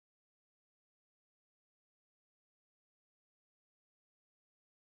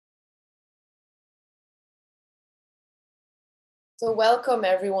So welcome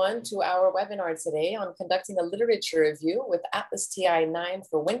everyone to our webinar today on conducting a literature review with ATLAS.ti 9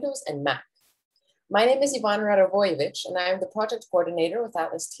 for Windows and Mac. My name is Ivan Radovojevic, and I am the project coordinator with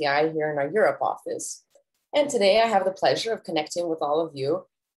ATLAS.ti here in our Europe office. And today I have the pleasure of connecting with all of you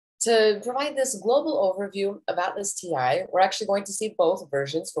to provide this global overview of ATLAS.ti. We're actually going to see both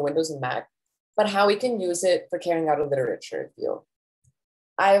versions for Windows and Mac, but how we can use it for carrying out a literature review.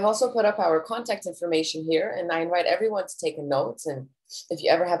 I've also put up our contact information here, and I invite everyone to take a note. And if you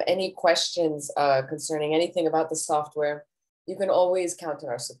ever have any questions concerning anything about the software, you can always count on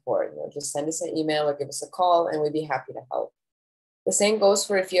our support. Just send us an email or give us a call, and we'd be happy to help. The same goes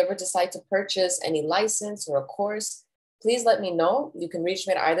for if you ever decide to purchase any license or a course, please let me know. You can reach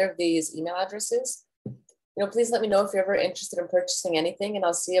me at either of these email addresses. Please let me know if you're ever interested in purchasing anything, and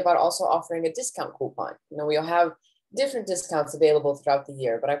I'll see about also offering a discount coupon. We'll have different discounts available throughout the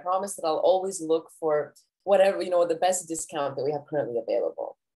year, but I promise that I'll always look for whatever, the best discount that we have currently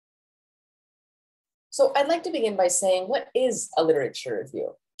available. So I'd like to begin by saying, what is a literature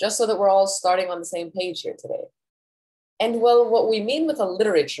review? Just so that we're all starting on the same page here today. And well, what we mean with a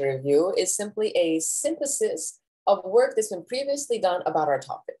literature review is simply a synthesis of work that's been previously done about our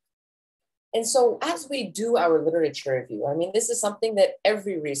topic. And so as we do our literature review, this is something that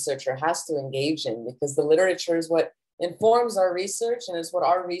every researcher has to engage in, because the literature is what informs our research and is what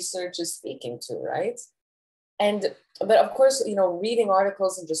our research is speaking to, right? But of course, reading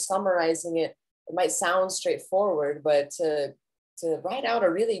articles and just summarizing it might sound straightforward, but to write out a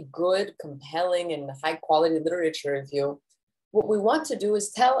really good, compelling, and high quality literature review, what we want to do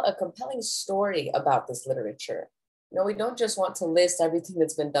is tell a compelling story about this literature. We don't just want to list everything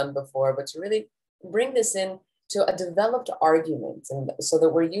that's been done before, but to really bring this in to a developed argument, and so that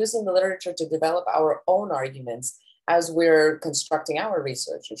we're using the literature to develop our own arguments as we're constructing our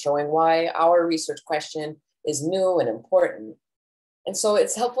research and showing why our research question is new and important. And so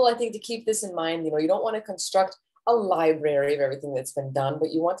it's helpful, I think, to keep this in mind. You don't want to construct a library of everything that's been done,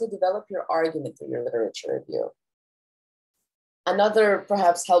 but you want to develop your argument through your literature review. Another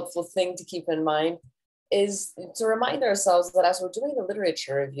perhaps helpful thing to keep in mind is to remind ourselves that as we're doing the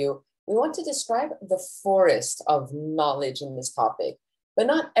literature review, we want to describe the forest of knowledge in this topic, but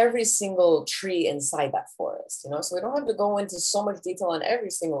not every single tree inside that forest, so we don't have to go into so much detail on every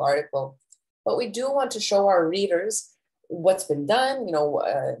single article, but we do want to show our readers what's been done,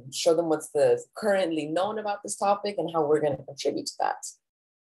 show them what's currently known about this topic and how we're going to contribute to that.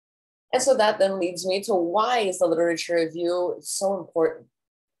 And so that then leads me to, why is the literature review so important?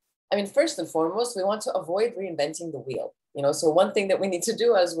 First and foremost, we want to avoid reinventing the wheel. So one thing that we need to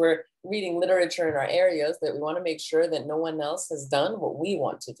do as we're reading literature in our areas, that we want to make sure that no one else has done what we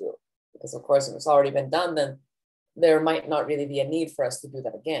want to do. Because of course, if it's already been done, then there might not really be a need for us to do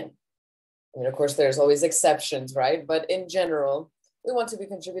that again. Of course, there's always exceptions, right? But in general, we want to be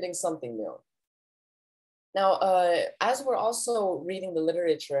contributing something new. Now, as we're also reading the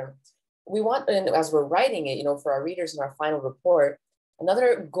literature, we want, and as we're writing it, for our readers in our final report,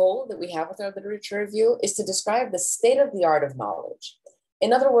 another goal that we have with our literature review is to describe the state of the art of knowledge.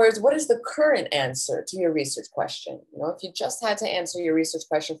 In other words, what is the current answer to your research question? If you just had to answer your research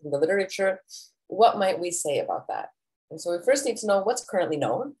question from the literature, what might we say about that? And so we first need to know what's currently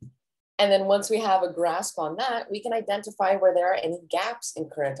known. And then once we have a grasp on that, we can identify where there are any gaps in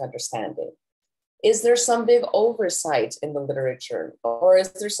current understanding. Is there some big oversight in the literature? Or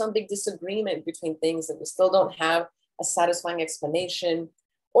is there some big disagreement between things that we still don't have a satisfying explanation?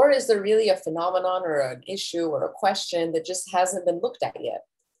 Or is there really a phenomenon or an issue or a question that just hasn't been looked at yet?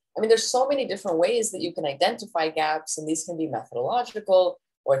 There's so many different ways that you can identify gaps, and these can be methodological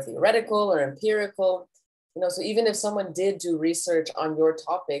or theoretical or empirical. So even if someone did do research on your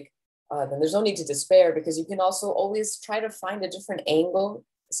topic, then there's no need to despair, because you can also always try to find a different angle,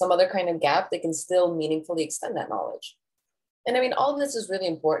 some other kind of gap that can still meaningfully extend that knowledge. And all of this is really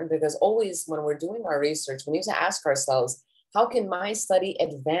important, because always when we're doing our research, we need to ask ourselves, how can my study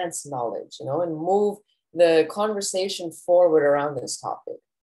advance knowledge, and move the conversation forward around this topic?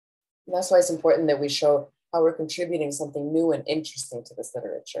 And that's why it's important that we show how we're contributing something new and interesting to this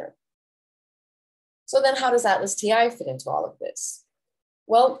literature. So then how does ATLAS.ti fit into all of this?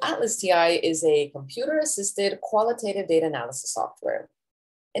 Well, ATLAS.ti is a computer-assisted qualitative data analysis software.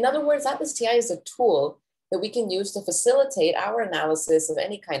 In other words, ATLAS.ti is a tool that we can use to facilitate our analysis of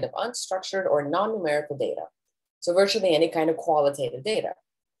any kind of unstructured or non-numerical data. So virtually any kind of qualitative data.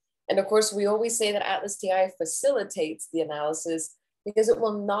 And of course, we always say that ATLAS.ti facilitates the analysis because it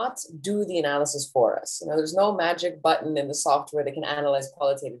will not do the analysis for us. There's no magic button in the software that can analyze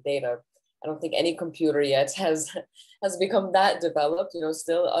qualitative data. I don't think any computer yet has become that developed.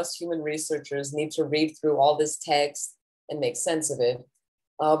 Still us human researchers need to read through all this text and make sense of it.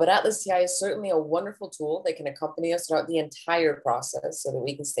 But ATLAS.ti is certainly a wonderful tool that can accompany us throughout the entire process so that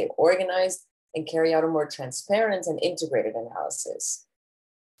we can stay organized and carry out a more transparent and integrated analysis.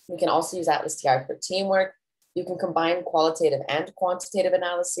 We can also use ATLAS.ti for teamwork. You can combine qualitative and quantitative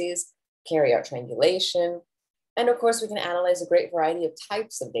analyses, carry out triangulation, and of course, we can analyze a great variety of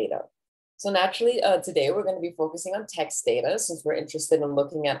types of data. So naturally, today we're going to be focusing on text data since we're interested in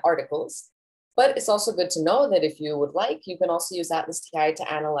looking at articles. But it's also good to know that if you would like, you can also use ATLAS.ti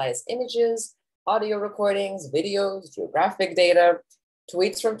to analyze images, audio recordings, videos, geographic data,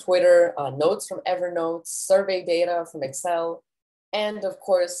 tweets from Twitter, notes from Evernote, survey data from Excel. And of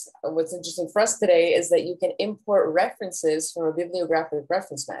course, what's interesting for us today is that you can import references from a bibliographic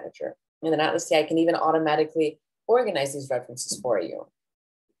reference manager. And then ATLAS.ti can even automatically organize these references for you.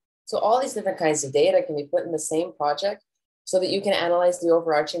 So all these different kinds of data can be put in the same project so that you can analyze the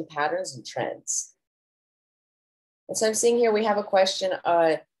overarching patterns and trends. And so I'm seeing here we have a question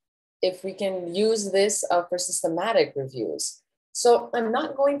if we can use this for systematic reviews. So I'm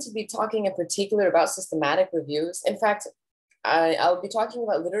not going to be talking in particular about systematic reviews. In fact, I'll be talking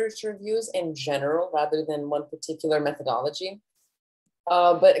about literature reviews in general rather than one particular methodology.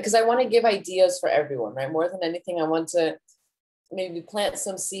 But because I want to give ideas for everyone, right? More than anything, I want to maybe plant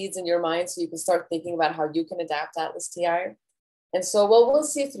some seeds in your mind so you can start thinking about how you can adapt ATLAS.ti. And so, well, we'll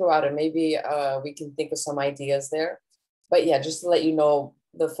see throughout it. Maybe we can think of some ideas there. But yeah, just to let you know,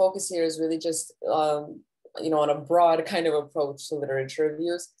 the focus here is really just, on a broad kind of approach to literature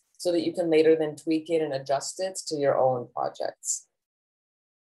reviews so that you can later then tweak it and adjust it to your own projects.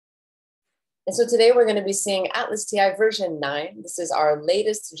 And so today we're going to be seeing ATLAS.ti version 9. This is our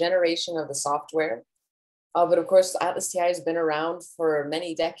latest generation of the software. But of course, ATLAS.ti has been around for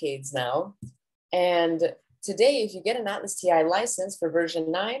many decades now. And today, if you get an ATLAS.ti license for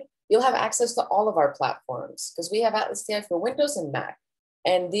version 9, you'll have access to all of our platforms because we have ATLAS.ti for Windows and Mac.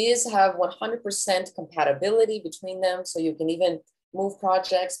 And these have 100% compatibility between them. So you can even move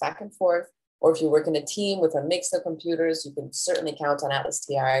projects back and forth. Or if you work in a team with a mix of computers, you can certainly count on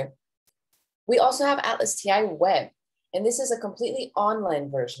ATLAS.ti. We also have ATLAS.ti Web. And this is a completely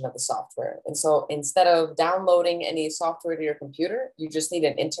online version of the software. And so instead of downloading any software to your computer, you just need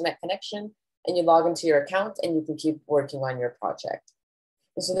an internet connection and you log into your account and you can keep working on your project.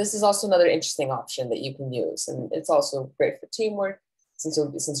 And so this is also another interesting option that you can use. And it's also great for teamwork since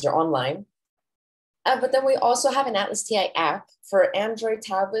you're online. But then we also have an ATLAS.ti app for Android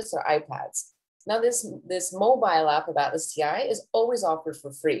tablets or iPads. Now this mobile app of ATLAS.ti is always offered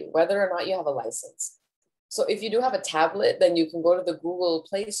for free, whether or not you have a license. So if you do have a tablet, then you can go to the Google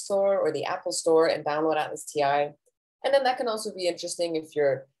Play Store or the Apple Store and download ATLAS.ti. And then that can also be interesting if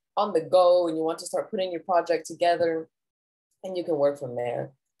you're on the go and you want to start putting your project together, and you can work from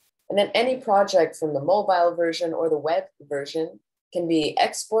there. And then any project from the mobile version or the web version can be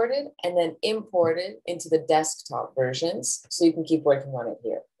exported and then imported into the desktop versions. So you can keep working on it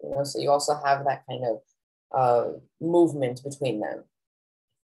here. So you also have that kind of movement between them.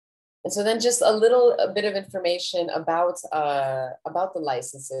 And so then just a bit of information about the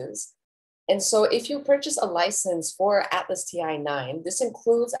licenses. And so if you purchase a license for ATLAS.ti 9, this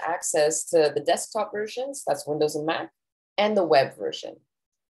includes access to the desktop versions, that's Windows and Mac, and the web version.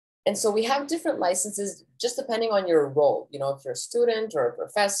 And so we have different licenses just depending on your role. If you're a student or a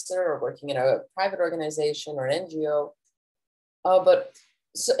professor or working in a private organization or an NGO.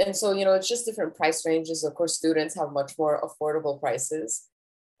 It's just different price ranges. Of course, students have much more affordable prices.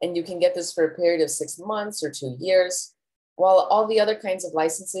 And you can get this for a period of 6 months or 2 years. While all the other kinds of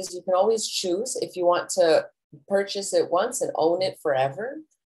licenses, you can always choose if you want to purchase it once and own it forever,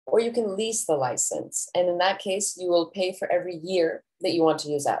 or you can lease the license. And in that case, you will pay for every year that you want to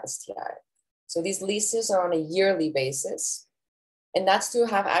use ATLAS.ti. So these leases are on a yearly basis, and that's to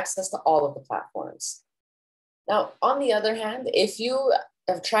have access to all of the platforms. Now, on the other hand, if you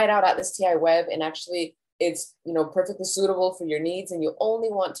have tried out ATLAS.ti Web and actually it's perfectly suitable for your needs and you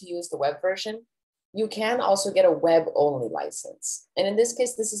only want to use the web version, you can also get a web-only license. And in this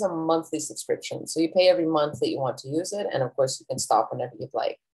case, this is a monthly subscription. So you pay every month that you want to use it. And of course, you can stop whenever you'd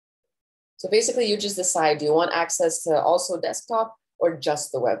like. So basically, you just decide, do you want access to also desktop or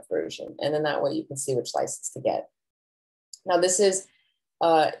just the web version? And then that way you can see which license to get. Now, this is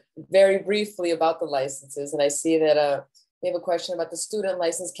very briefly about the licenses. And I see that we have a question about the student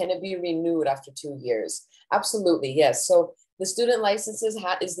license. Can it be renewed after 2 years? Absolutely, yes. So the student licenses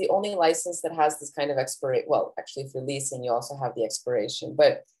is the only license that has this kind of expiration. Well, actually, if you're leasing, you also have the expiration,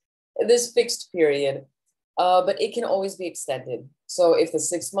 but this fixed period, but it can always be extended. So if the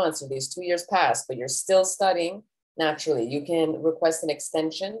 6 months or these 2 years pass, but you're still studying, naturally. You can request an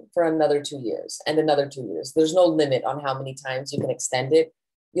extension for another 2 years and another 2 years. There's no limit on how many times you can extend it.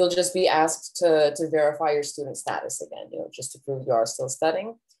 You'll just be asked to verify your student status again, just to prove you are still studying.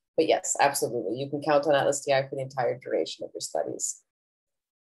 But yes, absolutely. You can count on ATLAS.ti for the entire duration of your studies.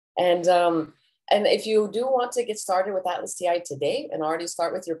 And if you do want to get started with ATLAS.ti today and already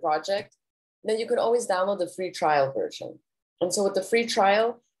start with your project, then you can always download the free trial version. And so with the free trial,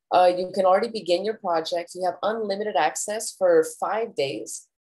 you can already begin your project. You have unlimited access for 5 days.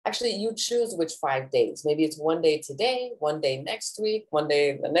 Actually, you choose which 5 days. Maybe it's one day today, one day next week, one day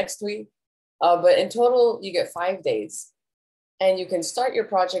the next week. But in total, you get 5 days. And you can start your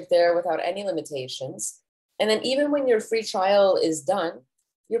project there without any limitations. And then even when your free trial is done,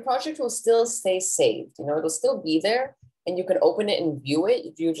 your project will still stay saved. It'll still be there and you can open it and view it.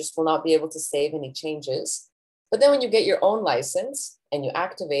 You just will not be able to save any changes. But then when you get your own license and you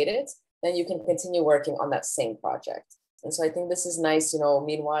activate it, then you can continue working on that same project. And so I think this is nice,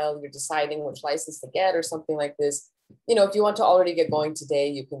 meanwhile, you're deciding which license to get or something like this. If you want to already get going today,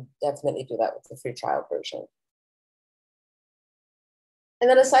 you can definitely do that with the free trial version. And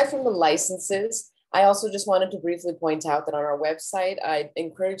then aside from the licenses, I also just wanted to briefly point out that on our website, I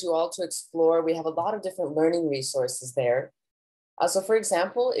encourage you all to explore. We have a lot of different learning resources there. So for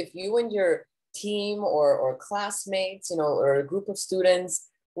example, if you and your team or classmates, or a group of students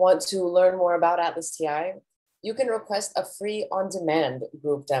want to learn more about ATLAS.ti, you can request a free on-demand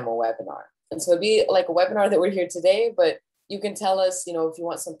group demo webinar. And so it'd be like a webinar that we're here today, but you can tell us, if you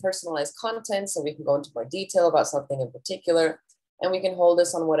want some personalized content, so we can go into more detail about something in particular. And we can hold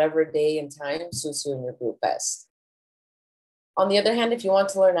this on whatever day and time suits you and your group best. On the other hand, if you want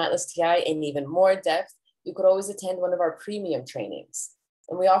to learn ATLAS.ti in even more depth, you could always attend one of our premium trainings.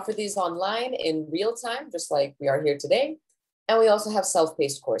 And we offer these online in real time, just like we are here today. And we also have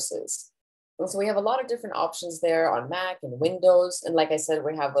self-paced courses. And so we have a lot of different options there on Mac and Windows. And like I said,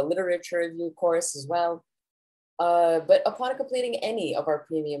 we have a literature review course as well. But upon completing any of our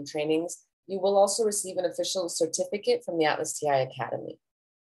premium trainings, you will also receive an official certificate from the ATLAS.ti Academy.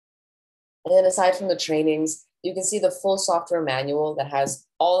 And then aside from the trainings, you can see the full software manual that has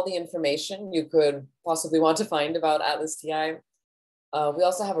all the information you could possibly want to find about ATLAS.ti. We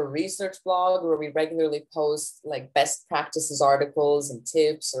also have a research blog where we regularly post like best practices articles and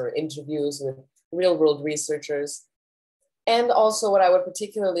tips or interviews with real world researchers. And also what I would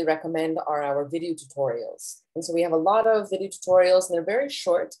particularly recommend are our video tutorials. And so we have a lot of video tutorials and they're very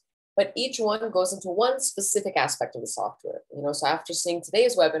short, but each one goes into one specific aspect of the software. So after seeing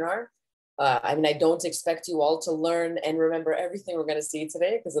today's webinar, I don't expect you all to learn and remember everything we're going to see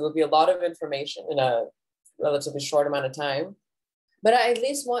today because it'll be a lot of information in a relatively short amount of time. But I at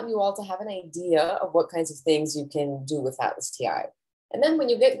least want you all to have an idea of what kinds of things you can do with ATLAS.ti. And then when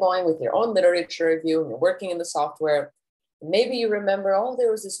you get going with your own literature review and you're working in the software, maybe you remember, oh, there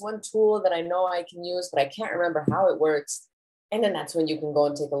was this one tool that I know I can use, but I can't remember how it works. And then that's when you can go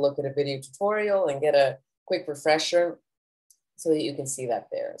and take a look at a video tutorial and get a quick refresher so that you can see that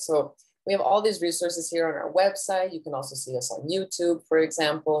there. So we have all these resources here on our website. You can also see us on YouTube, for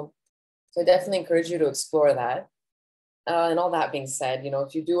example. So I definitely encourage you to explore that. And all that being said,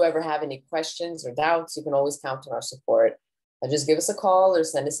 if you do ever have any questions or doubts, you can always count on our support. Just give us a call or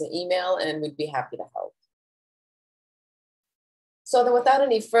send us an email and we'd be happy to help. So then without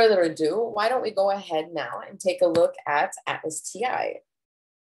any further ado, why don't we go ahead now and take a look at ATLAS.ti.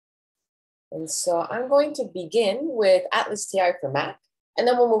 And so I'm going to begin with ATLAS.ti for Mac, and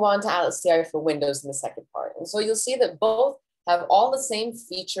then we'll move on to ATLAS.ti for Windows in the second part. And so you'll see that both have all the same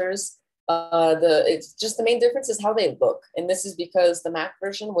features. It's just the main difference is how they look. And this is because the Mac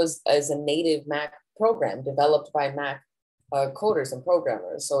version is a native Mac program developed by Mac coders and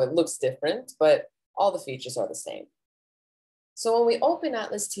programmers. So it looks different, but all the features are the same. So when we open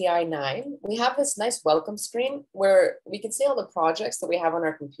ATLAS.ti 9, we have this nice welcome screen where we can see all the projects that we have on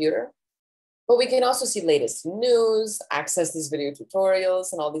our computer, but we can also see latest news, access these video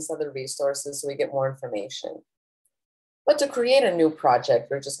tutorials and all these other resources so we get more information. But to create a new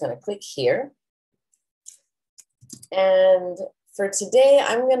project, we're just going to click here. And for today,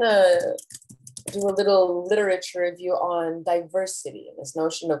 I'm going to do a little literature review on diversity, this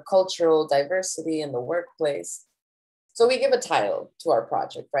notion of cultural diversity in the workplace. So we give a title to our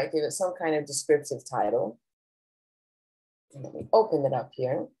project, right? Give it some kind of descriptive title. And then we open it up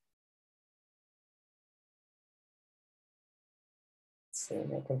here. Let's see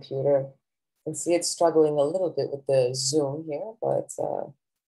my computer. You can see it's struggling a little bit with the zoom here, but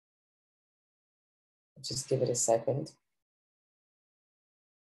just give it a second.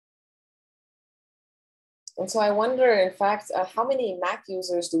 And so I wonder, in fact, how many Mac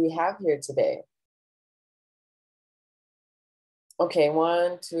users do we have here today? Okay,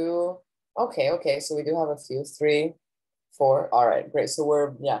 1, 2. Okay. So we do have a few, 3, 4. All right, great. So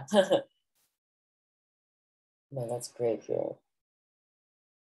we're, yeah. No, that's great here.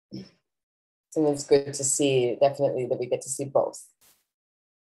 So it's good to see, definitely, that we get to see both.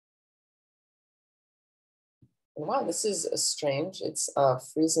 And wow, this is strange. It's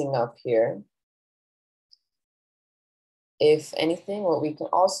freezing up here. If anything, what we can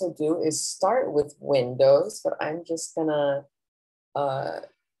also do is start with Windows, but I'm just gonna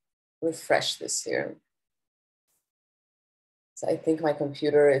refresh this here. So I think my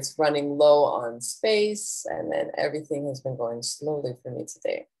computer, it's running low on space, and then everything has been going slowly for me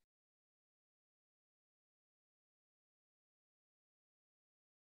today.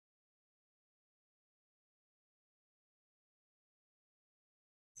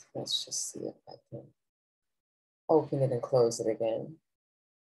 So let's just see if I can open it and close it again.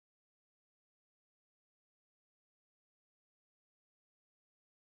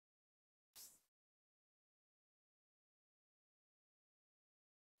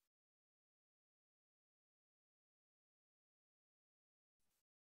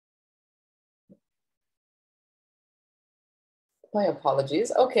 My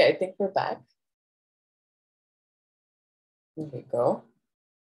apologies. Okay, I think we're back. There we go.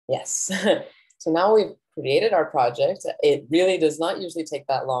 Yes. So now we've created our project. It really does not usually take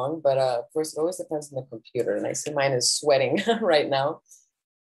that long, but of course, it always depends on the computer. And I see mine is sweating right now.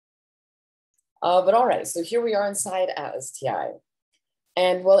 But all right, so here we are inside ATLAS.ti.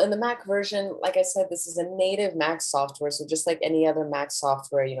 And well, in the Mac version, like I said, this is a native Mac software. So just like any other Mac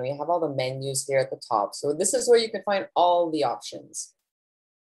software, you have all the menus here at the top. So this is where you can find all the options.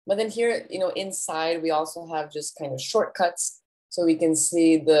 But then here, inside, we also have just kind of shortcuts. So we can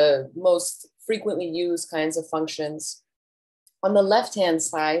see the most frequently used kinds of functions. On the left-hand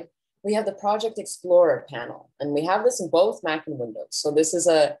side, we have the Project Explorer panel. And we have this in both Mac and Windows. So this is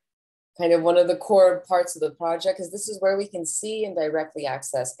a kind of one of the core parts of the project, because this is where we can see and directly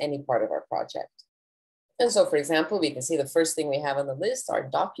access any part of our project. And so, for example, we can see the first thing we have on the list are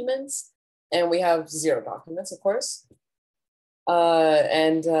documents, and we have 0 documents, of course.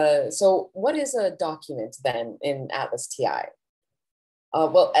 So what is a document then in ATLAS.ti?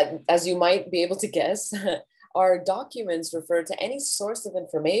 Well, as you might be able to guess, our documents refer to any source of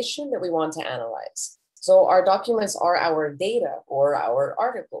information that we want to analyze. So our documents are our data or our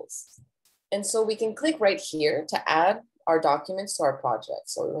articles. And so we can click right here to add our documents to our project.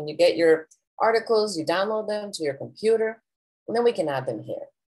 So when you get your articles, you download them to your computer, and then we can add them here.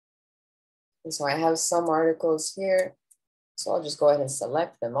 And so I have some articles here. So I'll just go ahead and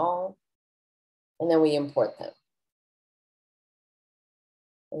select them all, and then we import them.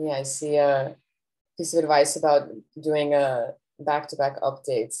 And yeah, I see a piece of advice about doing a back-to-back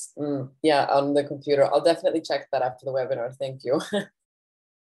updates. Yeah, on the computer. I'll definitely check that after the webinar. Thank you.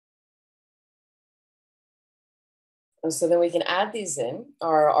 And so then we can add these in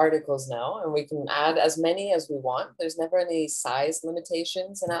our articles now, and we can add as many as we want. There's never any size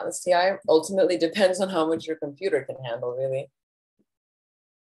limitations in ATLAS.ti. Ultimately depends on how much your computer can handle, really.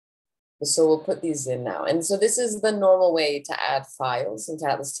 So we'll put these in now. And so this is the normal way to add files into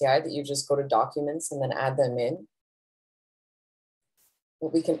ATLAS.ti, that you just go to documents and then add them in.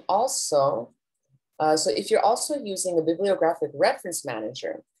 But we can also, so if you're also using a bibliographic reference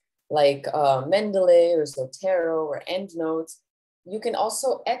manager, like Mendeley or Zotero or EndNote, you can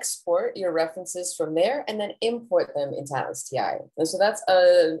also export your references from there and then import them into ATLAS.ti. And so that's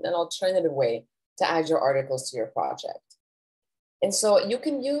an alternative way to add your articles to your project. And so you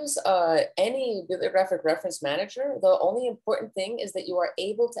can use any bibliographic reference manager. The only important thing is that you are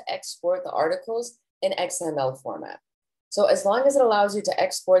able to export the articles in XML format. So as long as it allows you to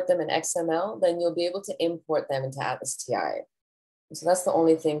export them in XML, then you'll be able to import them into ATLAS.ti. So that's the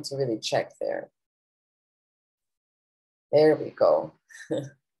only thing to really check there. There we go.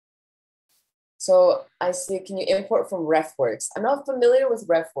 So I see, can you import from RefWorks? I'm not familiar with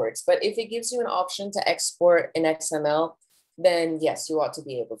RefWorks, but if it gives you an option to export in XML, then yes, you ought to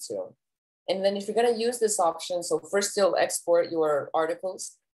be able to. And then if you're going to use this option, so first you'll export your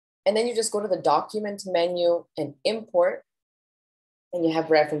articles, and then you just go to the document menu and import, and you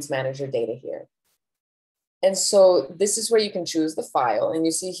have reference manager data here. And so this is where you can choose the file. And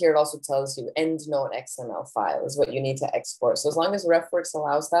you see here, it also tells you EndNote XML file is what you need to export. So as long as RefWorks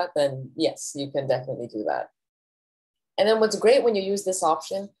allows that, then yes, you can definitely do that. And then what's great when you use this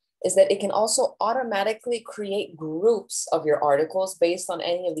option is that it can also automatically create groups of your articles based on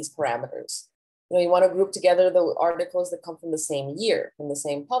any of these parameters. You want to group together the articles that come from the same year, from the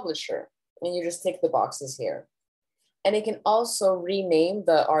same publisher, and you just tick the boxes here. And it can also rename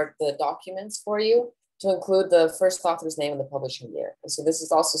the documents for you to include the first author's name and the publishing year. And so this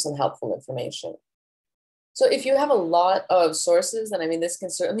is also some helpful information. So if you have a lot of sources, then I mean, this can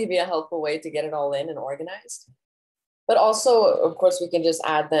certainly be a helpful way to get it all in and organized. But also, of course, we can just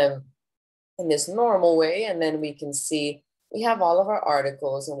add them in this normal way, and then we can see we have all of our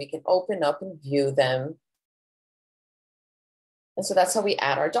articles and we can open up and view them. And so that's how we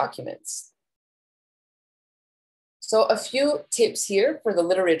add our documents. So a few tips here for the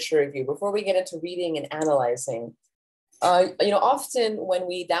literature review before we get into reading and analyzing. Often when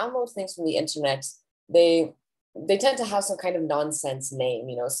we download things from the internet, they tend to have some kind of nonsense name,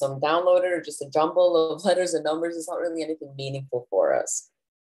 some downloader or just a jumble of letters and numbers. It's not really anything meaningful for us.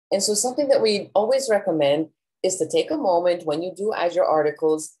 And so something that we always recommend is to take a moment when you do add your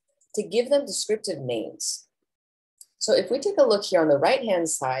articles to give them descriptive names. So if we take a look here on the right-hand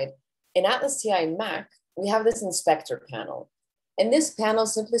side, in ATLAS.ti Mac, we have this inspector panel. And this panel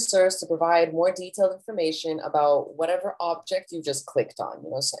simply serves to provide more detailed information about whatever object you just clicked on.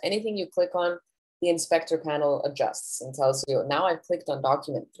 So anything you click on, the inspector panel adjusts and tells you, now I've clicked on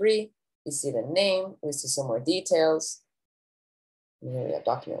document 3, we see the name, we see some more details. And here we have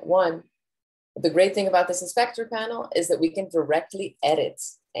document 1. But the great thing about this inspector panel is that we can directly edit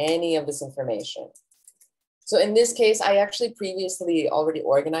any of this information. So in this case, I actually previously already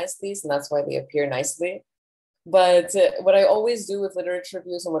organized these, and that's why they appear nicely. But what I always do with literature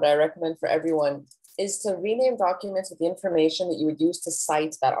reviews and what I recommend for everyone is to rename documents with the information that you would use to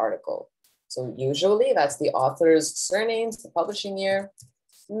cite that article. So usually that's the author's surnames, the publishing year.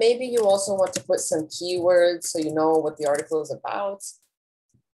 Maybe you also want to put some keywords so you know what the article is about.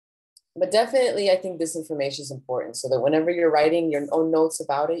 But definitely, I think this information is important so that whenever you're writing your own notes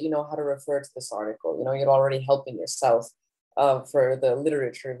about it, you know how to refer to this article. You're already helping yourself for the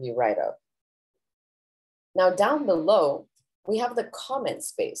literature review write-up. Now, down below, we have the comment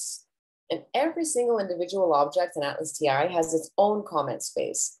space. And every single individual object in ATLAS.ti has its own comment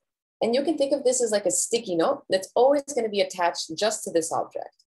space. And you can think of this as like a sticky note that's always going to be attached just to this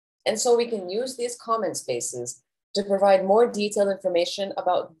object. And so we can use these comment spaces to provide more detailed information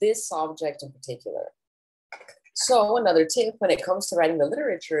about this object in particular. So another tip when it comes to writing the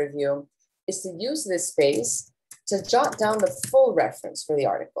literature review is to use this space to jot down the full reference for the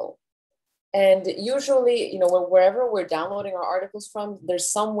article. And usually, wherever we're downloading our articles from, there's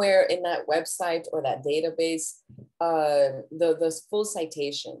somewhere in that website or that database, the full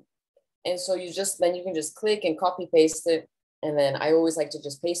citation. And so then you can just click and copy paste it. And then I always like to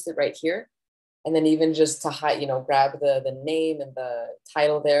just paste it right here. And then even just to hide, grab the name and the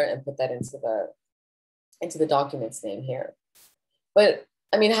title there and put that into the document's name here. But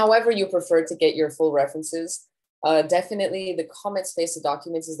I mean, however you prefer to get your full references, definitely the comment space of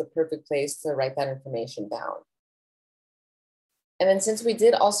documents is the perfect place to write that information down. And then since we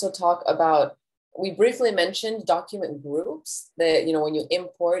did also talk about, we briefly mentioned document groups that, when you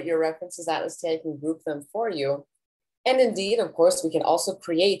import your references, ATLAS.ti can group them for you. And indeed, of course, we can also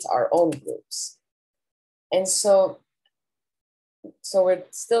create our own groups. And so we're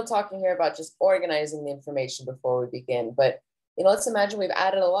still talking here about just organizing the information before we begin. But let's imagine we've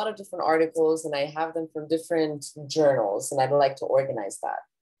added a lot of different articles and I have them from different journals and I'd like to organize that.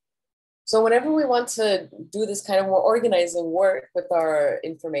 So whenever we want to do this kind of more organizing work with our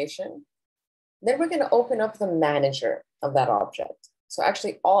information, then we're going to open up the manager of that object. So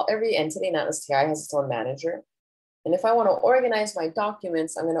actually every entity in ATLAS.ti has its own manager. And if I want to organize my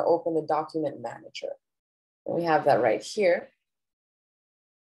documents, I'm going to open the document manager. And we have that right here.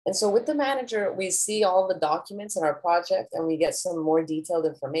 And so with the manager, we see all the documents in our project and we get some more detailed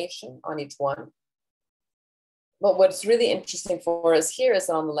information on each one. But what's really interesting for us here is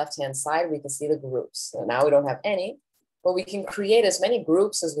that on the left-hand side, we can see the groups. So now we don't have any, but we can create as many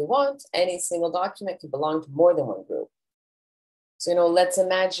groups as we want. Any single document can belong to more than one group. So, let's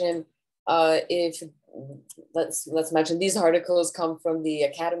imagine let's imagine these articles come from the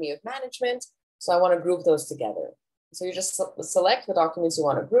Academy of Management. So I want to group those together. So you just select the documents you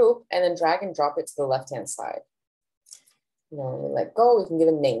want to group and then drag and drop it to the left-hand side. We let go, we can give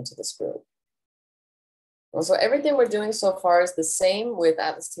a name to this group. And so everything we're doing so far is the same with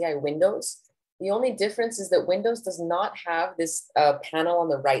ATLAS.ti Windows. The only difference is that Windows does not have this panel on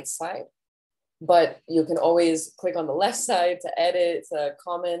the right side, but you can always click on the left side to edit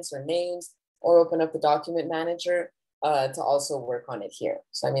comments or names or open up the document manager to also work on it here.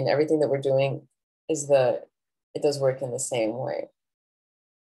 So, I mean, everything that we're doing it does work in the same way.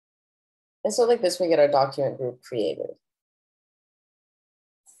 And so like this, we get our document group created.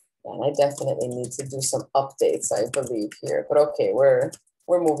 And I definitely need to do some updates, I believe here, but okay, we're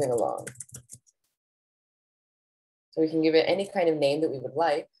moving along. So we can give it any kind of name that we would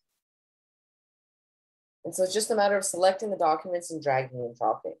like. And so it's just a matter of selecting the documents and dragging and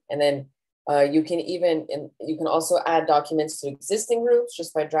dropping. And then you can also add documents to existing groups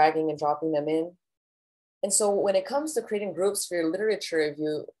just by dragging and dropping them in. And so when it comes to creating groups for your literature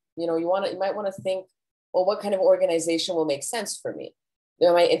review, you might want to think, well, what kind of organization will make sense for me?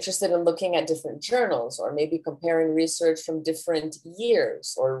 Am I interested in looking at different journals, or maybe comparing research from different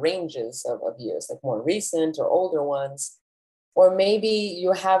years or ranges of years, like more recent or older ones? Or maybe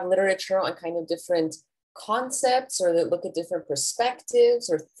you have literature on kind of different concepts, or that look at different perspectives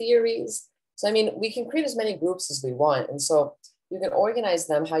or theories. So, I mean, we can create as many groups as we want. And so you can organize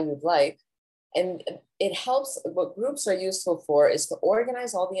them how you'd like. And it helps. What groups are useful for is to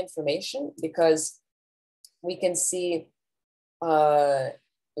organize all the information, because we can see,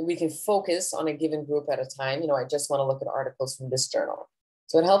 we can focus on a given group at a time. I just want to look at articles from this journal.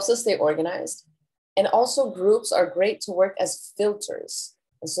 So it helps us stay organized. And also groups are great to work as filters.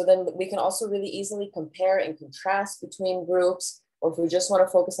 And so then we can also really easily compare and contrast between groups, or if we just want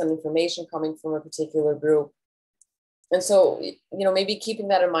to focus on information coming from a particular group. And so, maybe keeping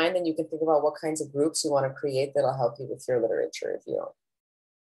that in mind, then you can think about what kinds of groups you want to create that'll help you with your literature review.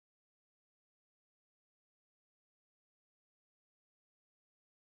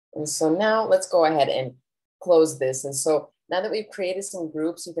 And so now let's go ahead and close this. And so now that we've created some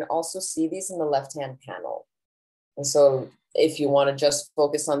groups, you can also see these in the left-hand panel. And so if you want to just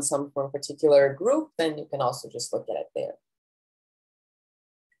focus on some from a particular group, then you can also just look at it there.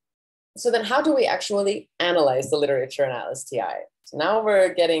 So then how do we actually analyze the literature in ATLAS.ti? So now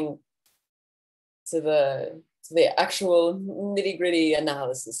we're getting to the actual nitty-gritty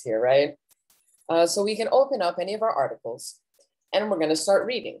analysis here, right? So we can open up any of our articles and we're going to start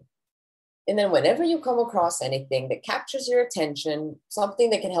reading. And then whenever you come across anything that captures your attention, something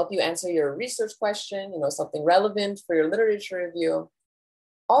that can help you answer your research question, something relevant for your literature review,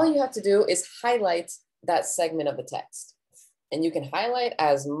 all you have to do is highlight that segment of the text. And you can highlight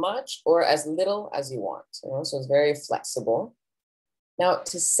as much or as little as you want, so it's very flexible. Now,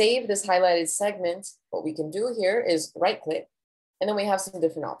 to save this highlighted segment, what we can do here is right-click, and then we have some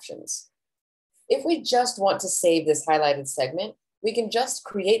different options. If we just want to save this highlighted segment, we can just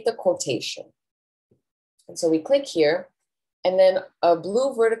create the quotation. And so we click here, and then a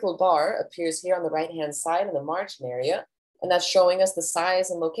blue vertical bar appears here on the right-hand side in the margin area, and that's showing us the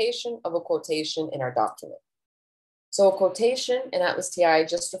size and location of a quotation in our document. So a quotation in ATLAS.ti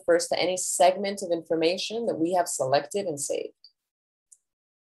just refers to any segment of information that we have selected and saved.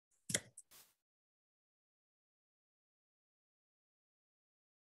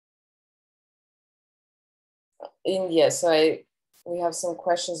 And yes, so we have some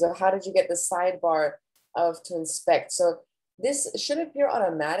questions of how did you get the sidebar of to inspect? So this should appear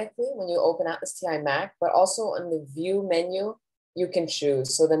automatically when you open ATLAS.ti Mac, but also on the view menu, you can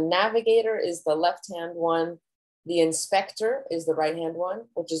choose. So the navigator is the left-hand one. The inspector is the right-hand one,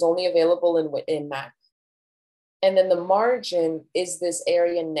 which is only available in Mac. And then the margin is this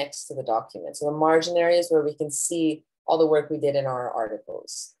area next to the document. So the margin area is where we can see all the work we did in our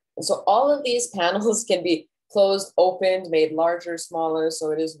articles. And so all of these panels can be closed, opened, made larger, smaller.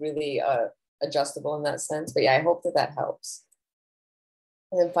 So it is really adjustable in that sense. But yeah, I hope that helps.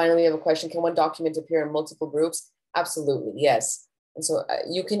 And then finally, we have a question, can one document appear in multiple groups? Absolutely, yes. And so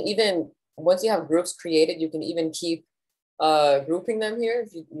you can even, once you have groups created, you can even keep grouping them here.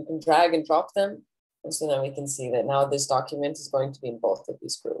 You can drag and drop them. And so then we can see that now this document is going to be in both of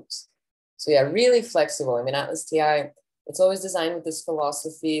these groups. So yeah, really flexible. I mean, ATLAS.ti, it's always designed with this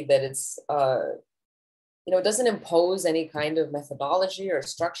philosophy that it's, it doesn't impose any kind of methodology or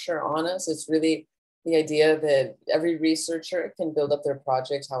structure on us. It's really the idea that every researcher can build up their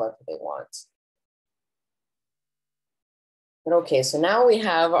project however they want. But okay, so now we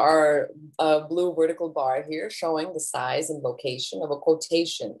have our blue vertical bar here showing the size and location of a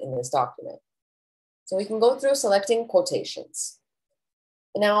quotation in this document. So we can go through selecting quotations.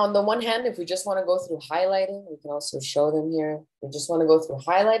 Now, on the one hand, if we just want to go through highlighting, we can also show them here. If we just want to go through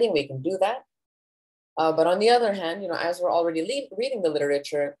highlighting, we can do that. But on the other hand, as we're already reading the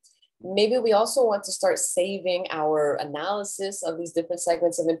literature, maybe we also want to start saving our analysis of these different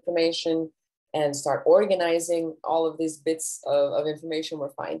segments of information and start organizing all of these bits of information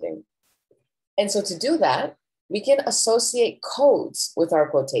we're finding. And so to do that, we can associate codes with our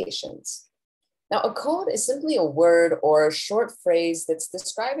quotations. Now, a code is simply a word or a short phrase that's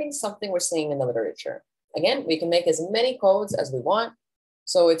describing something we're seeing in the literature. Again, we can make as many codes as we want.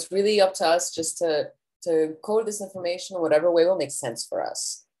 So it's really up to us just to code this information in whatever way will make sense for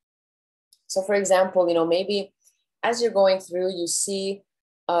us. So for example, maybe as you're going through, you see,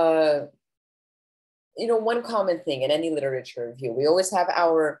 one common thing in any literature review, we always have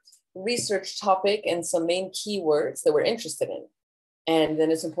our research topic and some main keywords that we're interested in. And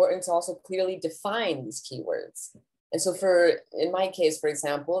then it's important to also clearly define these keywords. And so in my case, for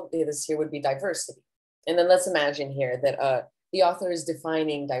example, this here would be diversity. And then let's imagine here that the author is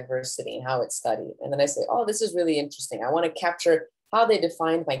defining diversity and how it's studied. And then I say, oh, this is really interesting. I want to capture how they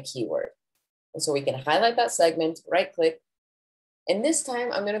defined my keyword. And so we can highlight that segment, right click. And this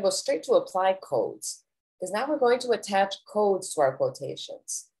time I'm going to go straight to apply codes, because now we're going to attach codes to our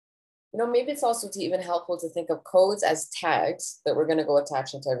quotations. Maybe it's also even helpful to think of codes as tags that we're going to go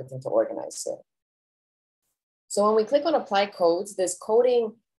attach into everything to organize it. So when we click on apply codes, this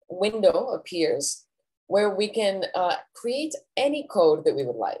coding window appears where we can create any code that we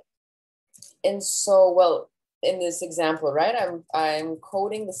would like. And so, well, in this example, right, I'm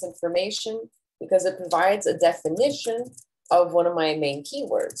coding this information because it provides a definition of one of my main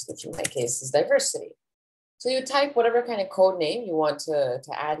keywords, which in my case is diversity. So you type whatever kind of code name you want to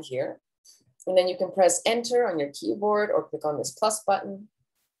add here, and then you can press enter on your keyboard or click on this plus button.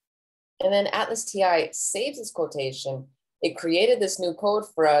 And then ATLAS.ti saves this quotation. It created this new code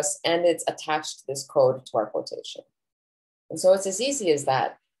for us, and it's attached this code to our quotation. And so it's as easy as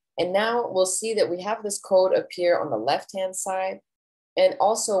that. And now we'll see that we have this code appear on the left-hand side. And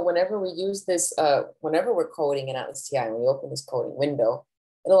also whenever we use this, whenever we're coding in ATLAS.ti and we open this coding window,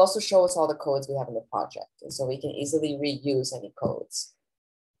 it'll also show us all the codes we have in the project. And so we can easily reuse any codes.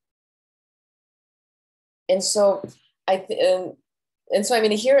 And so I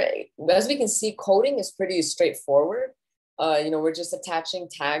mean, here, as we can see, coding is pretty straightforward. We're just attaching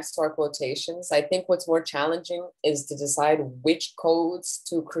tags to our quotations. I think what's more challenging is to decide which codes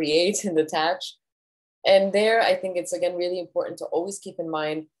to create and attach. And there, I think it's, again, really important to always keep in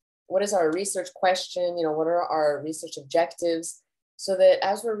mind, what is our research question? What are our research objectives? So that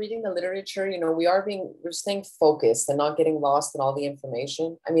as we're reading the literature, we're staying focused and not getting lost in all the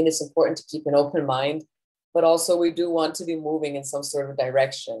information. I mean, it's important to keep an open mind, but also we do want to be moving in some sort of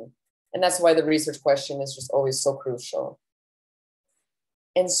direction. And that's why the research question is just always so crucial.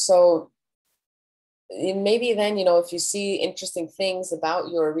 And so maybe then, if you see interesting things about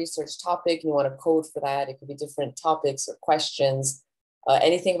your research topic, you want to code for that. It could be different topics or questions,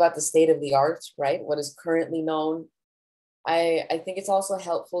 anything about the state of the art, right? What is currently known. I think it's also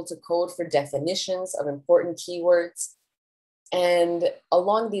helpful to code for definitions of important keywords. And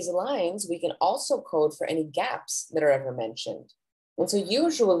along these lines, we can also code for any gaps that are ever mentioned. And so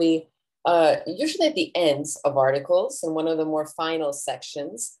usually at the ends of articles, in one of the more final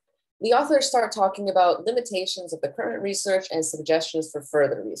sections, the authors start talking about limitations of the current research and suggestions for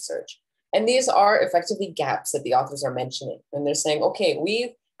further research. And these are effectively gaps that the authors are mentioning. And they're saying, okay,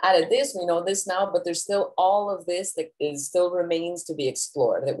 we've added this, we know this now, but there's still all of this that still remains to be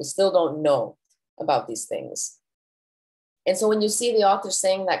explored, that we still don't know about these things. And so when you see the author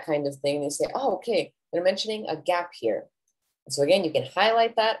saying that kind of thing, they say, oh, okay, they're mentioning a gap here. And so again, you can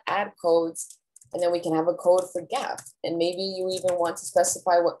highlight that, add codes, and then we can have a code for gap. And maybe you even want to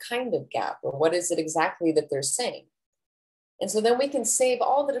specify what kind of gap or what is it exactly that they're saying. And so then we can save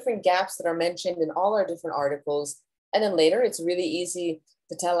all the different gaps that are mentioned in all our different articles. And then later, it's really easy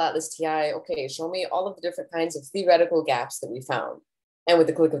to tell ATLAS.ti, okay, show me all of the different kinds of theoretical gaps that we found. And with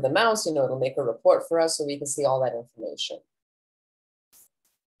the click of the mouse, it'll make a report for us so we can see all that information.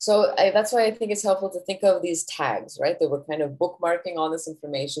 So that's why I think it's helpful to think of these tags, right? That we're kind of bookmarking all this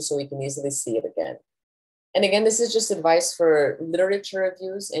information so we can easily see it again. And again, this is just advice for literature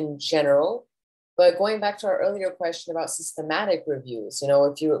reviews in general. But going back to our earlier question about systematic reviews,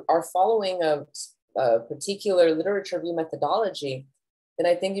 if you are following a particular literature review methodology, then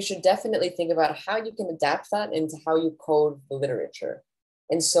I think you should definitely think about how you can adapt that into how you code the literature.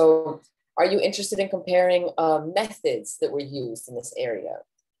 And so are you interested in comparing methods that were used in this area?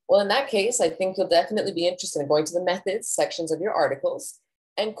 Well, in that case, I think you'll definitely be interested in going to the methods sections of your articles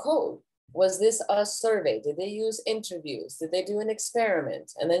and code. Was this a survey? Did they use interviews? Did they do an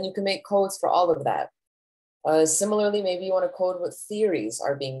experiment? And then you can make codes for all of that. Similarly, maybe you want to code what theories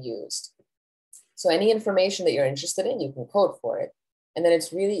are being used. So any information that you're interested in, you can code for it. And then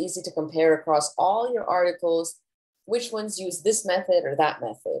it's really easy to compare across all your articles, which ones use this method or that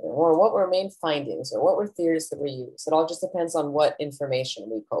method, or what were main findings, or what were theories that were used. It all just depends on what information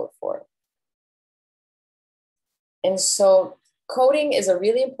we code for. And so coding is a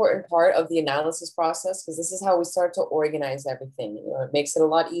really important part of the analysis process, because this is how we start to organize everything. It makes it a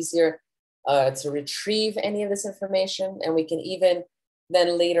lot easier to retrieve any of this information, and we can even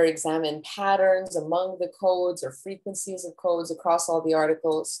then later examine patterns among the codes or frequencies of codes across all the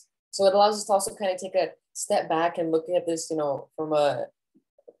articles. So it allows us to also kind of take a step back and looking at this, from a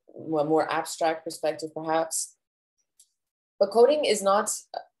more abstract perspective, perhaps. But coding is not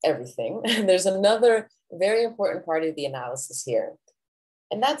everything, there's another very important part of the analysis here.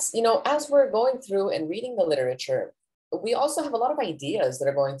 And that's, as we're going through and reading the literature, we also have a lot of ideas that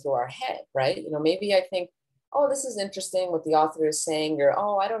are going through our head, right? Maybe I think, oh, this is interesting what the author is saying, or,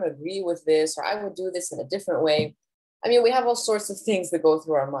 oh, I don't agree with this, or I would do this in a different way. I mean, we have all sorts of things that go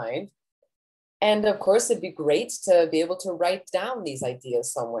through our mind. And of course, it'd be great to be able to write down these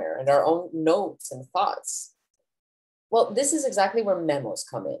ideas somewhere and our own notes and thoughts. Well, this is exactly where memos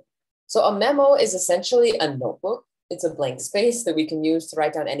come in. So a memo is essentially a notebook. It's a blank space that we can use to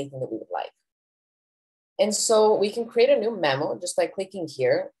write down anything that we would like. And so we can create a new memo just by clicking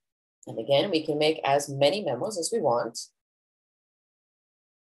here. And again, we can make as many memos as we want.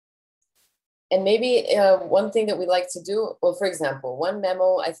 And maybe one thing that we like to do, well, for example, one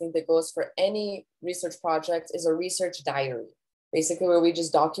memo I think that goes for any research project is a research diary, basically where we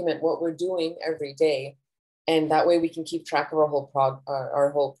just document what we're doing every day. And that way we can keep track of our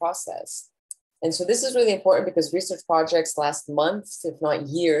whole process. And so this is really important because research projects last months, if not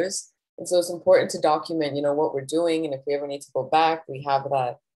years. And so it's important to document, what we're doing. And if we ever need to go back, we have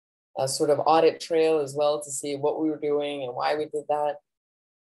that sort of audit trail as well to see what we were doing and why we did that.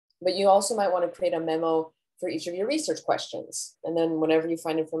 But you also might want to create a memo for each of your research questions. And then whenever you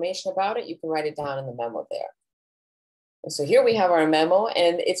find information about it, you can write it down in the memo there. And so here we have our memo,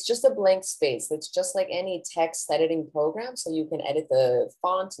 and it's just a blank space. It's just like any text editing program. So you can edit the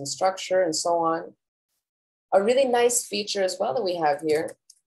font and structure and so on. A really nice feature as well that we have here,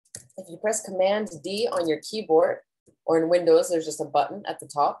 if you press Command D on your keyboard, or in Windows, there's just a button at the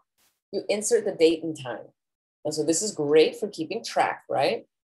top, you insert the date and time. And so this is great for keeping track, right?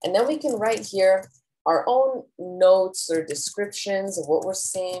 And then we can write here our own notes or descriptions of what we're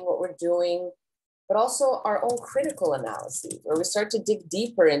seeing, what we're doing, but also our own critical analyses, where we start to dig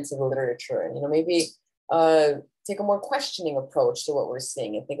deeper into the literature and, maybe take a more questioning approach to what we're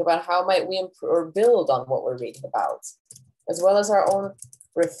seeing and think about how might we improve or build on what we're reading about, as well as our own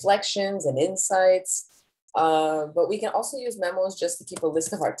reflections and insights. But we can also use memos just to keep a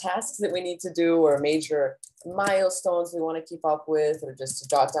list of our tasks that we need to do, or major milestones we want to keep up with, or just to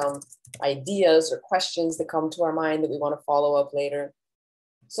jot down ideas or questions that come to our mind that we want to follow up later.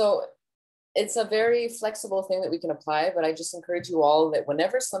 So it's a very flexible thing that we can apply, but I just encourage you all that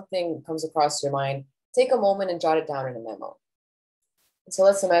whenever something comes across your mind, take a moment and jot it down in a memo. So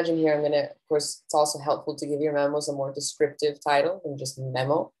let's imagine here, of course, it's also helpful to give your memos a more descriptive title than just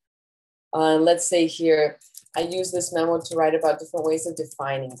memo. Let's say here, I use this memo to write about different ways of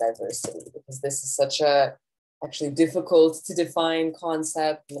defining diversity, because this is such a actually difficult to define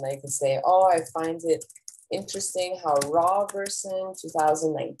concept. And I can say, oh, I find it interesting how Robertson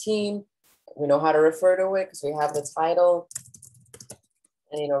 2019, we know how to refer to it because we have the title,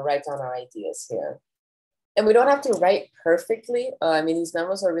 and write down our ideas here. And we don't have to write perfectly. These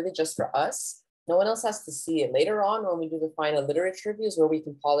memos are really just for us. No one else has to see it. Later on, when we do the final literature reviews, where we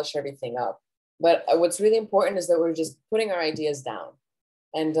can polish everything up. But what's really important is that we're just putting our ideas down.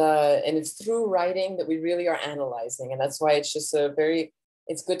 And it's through writing that we really are analyzing. And that's why it's just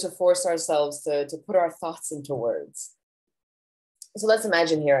it's good to force ourselves to put our thoughts into words. So let's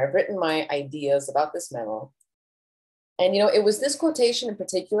imagine here, I've written my ideas about this memo. And, it was this quotation in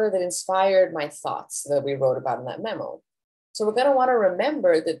particular that inspired my thoughts that we wrote about in that memo. So we're going to want to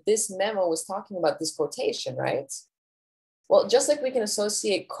remember that this memo was talking about this quotation, right? Well, just like we can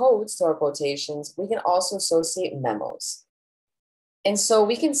associate codes to our quotations, we can also associate memos. And so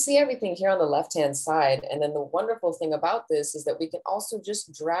we can see everything here on the left-hand side. And then the wonderful thing about this is that we can also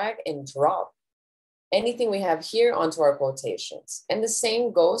just drag and drop anything we have here onto our quotations. And the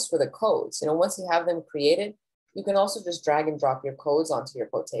same goes for the codes. Once you have them created, you can also just drag and drop your codes onto your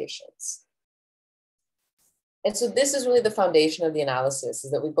quotations. And so this is really the foundation of the analysis,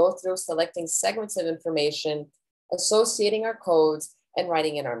 is that we go through selecting segments of information, associating our codes, and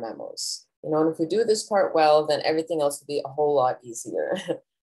writing in our memos. And if we do this part well, then everything else will be a whole lot easier.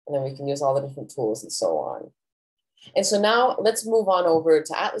 And then we can use all the different tools and so on. And so now let's move on over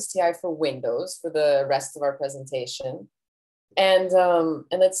to ATLAS.ti for Windows for the rest of our presentation. And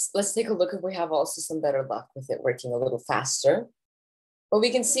let's take a look if we have also some better luck with it working a little faster. But we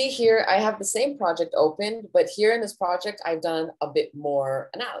can see here, I have the same project opened, but here in this project, I've done a bit more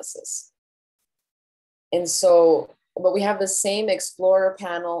analysis. And so, but we have the same Explorer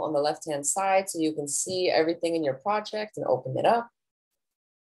panel on the left-hand side, so you can see everything in your project and open it up.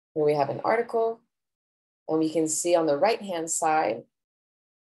 Here we have an article, and we can see on the right-hand side,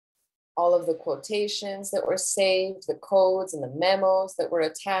 all of the quotations that were saved, the codes and the memos that were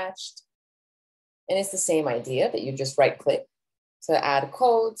attached. And it's the same idea that you just right-click to add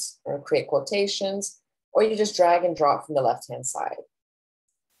codes or create quotations, or you just drag and drop from the left-hand side.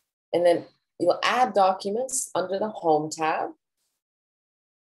 And then you'll add documents under the Home tab.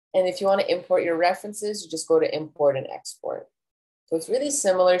 And if you want to import your references, you just go to import and export. So it's really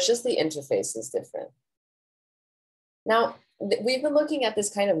similar, it's just the interface is different. Now, we've been looking at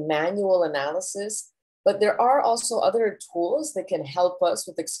this kind of manual analysis, but there are also other tools that can help us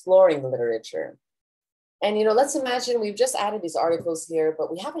with exploring the literature. And, let's imagine we've just added these articles here,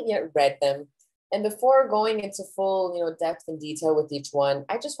 but we haven't yet read them. And before going into full, depth and detail with each one,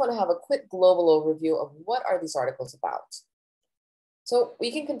 I just want to have a quick global overview of what are these articles about. So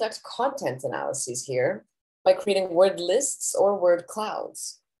we can conduct content analyses here by creating word lists or word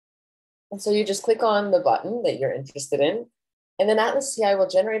clouds. And so you just click on the button that you're interested in, and then ATLAS.ti will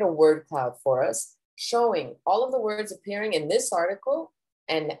generate a word cloud for us, showing all of the words appearing in this article,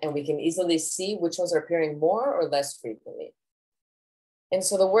 and we can easily see which ones are appearing more or less frequently. And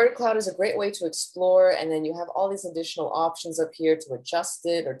so the word cloud is a great way to explore, and then you have all these additional options up here to adjust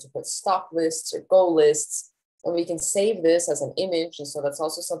it or to put stop lists or go lists, and we can save this as an image. And so that's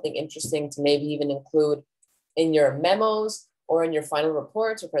also something interesting to maybe even include in your memos or in your final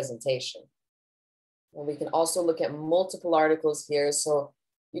report or presentation. And we can also look at multiple articles here. So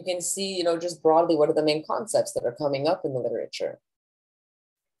you can see, just broadly, what are the main concepts that are coming up in the literature.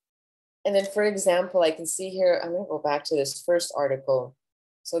 And then, for example, I can see here, I'm going to go back to this first article.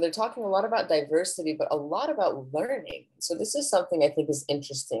 So they're talking a lot about diversity, but a lot about learning. So this is something I think is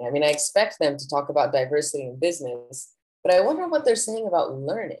interesting. I mean, I expect them to talk about diversity in business, but I wonder what they're saying about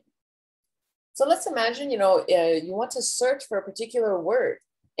learning. So let's imagine, you want to search for a particular word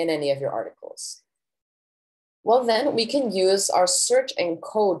in any of your articles. Well, then we can use our search and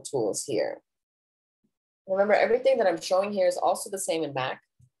code tools here. Remember, everything that I'm showing here is also the same in Mac.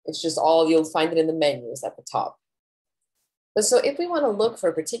 It's just you'll find it in the menus at the top. But so if we want to look for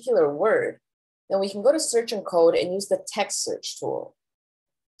a particular word, then we can go to search and code and use the text search tool.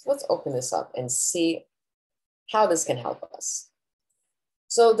 So let's open this up and see how this can help us.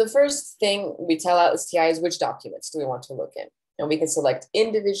 So the first thing we tell ATLAS.ti is which documents do we want to look in? And we can select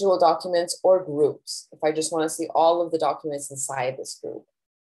individual documents or groups if I just want to see all of the documents inside this group.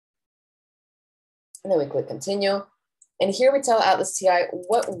 And then we click continue. And here we tell ATLAS.ti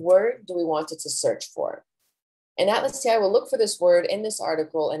what word do we want it to search for. And ATLAS.ti will look for this word in this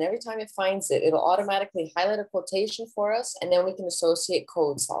article, and every time it finds it, it'll automatically highlight a quotation for us, and then we can associate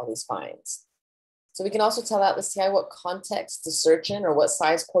codes to all these finds. So we can also tell ATLAS.ti what context to search in or what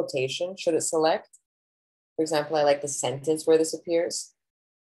size quotation should it select. For example, I like the sentence where this appears.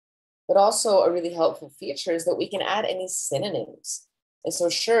 But also a really helpful feature is that we can add any synonyms. And so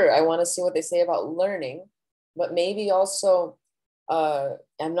sure, I want to see what they say about learning, but maybe also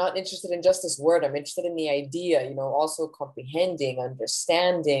I'm not interested in just this word. I'm interested in the idea, also comprehending,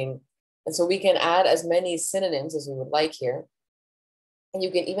 understanding. And so we can add as many synonyms as we would like here. And you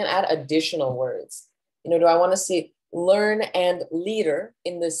can even add additional words. Do I want to see learn and leader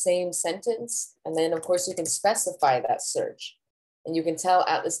in the same sentence? And then of course you can specify that search. And you can tell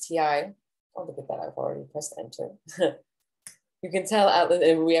ATLAS.ti, oh, look at that, I've already pressed enter. You can tell ATLAS,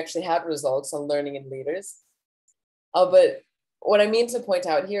 and we actually had results on learning and leaders. But what I mean to point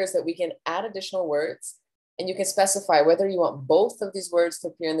out here is that we can add additional words, and you can specify whether you want both of these words to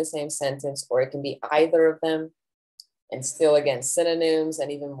appear in the same sentence, or it can be either of them. And still, again, synonyms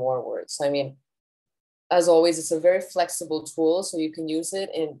and even more words. So, I mean, as always, it's a very flexible tool, so you can use it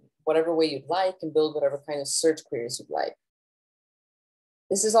in whatever way you'd like and build whatever kind of search queries you'd like.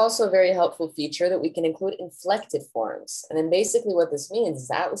 This is also a very helpful feature that we can include inflected forms. And then basically what this means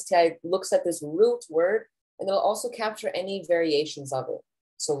is ATLAS.ti looks at this root word, and it'll also capture any variations of it.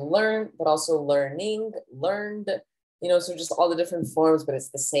 So learn, but also learning, learned, so just all the different forms, but it's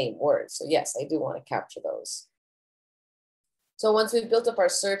the same word. So yes, I do want to capture those. So once we've built up our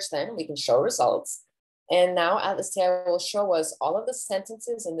search, then we can show results. And now ATLAS.ti will show us all of the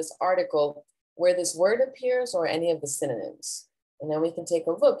sentences in this article where this word appears or any of the synonyms. And then we can take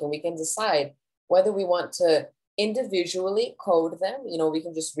a look and we can decide whether we want to individually code them. We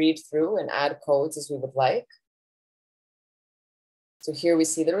can just read through and add codes as we would like. So here we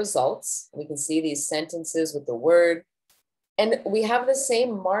see the results. We can see these sentences with the word. And we have the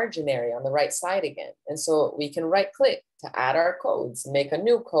same margin area on the right side again. And so we can right click to add our codes, make a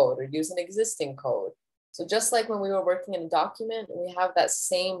new code or use an existing code. So just like when we were working in a document, we have that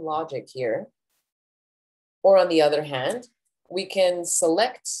same logic here. Or on the other hand, we can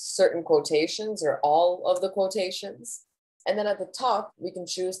select certain quotations or all of the quotations. And then at the top, we can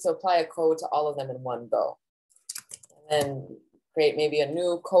choose to apply a code to all of them in one go. And then create maybe a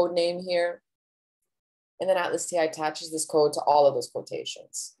new code name here. And then ATLAS.ti attaches this code to all of those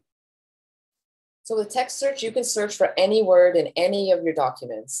quotations. So with text search, you can search for any word in any of your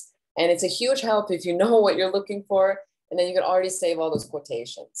documents. And it's a huge help if you know what you're looking for, and then you can already save all those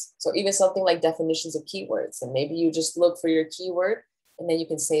quotations. So even something like definitions of keywords, and maybe you just look for your keyword and then you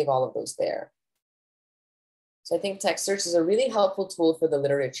can save all of those there. So I think text search is a really helpful tool for the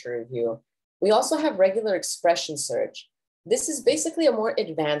literature review. We also have regular expression search. This is basically a more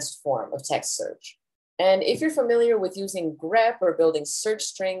advanced form of text search. And if you're familiar with using grep or building search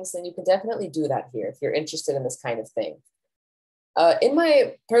strings, then you can definitely do that here if you're interested in this kind of thing. In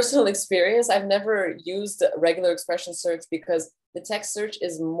my personal experience, I've never used regular expression search because the text search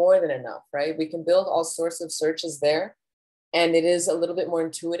is more than enough, right? We can build all sorts of searches there, and it is a little bit more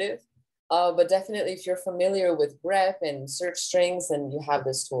intuitive. But definitely, if you're familiar with grep and search strings, then you have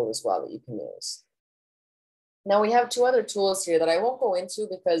this tool as well that you can use. Now, we have two other tools here that I won't go into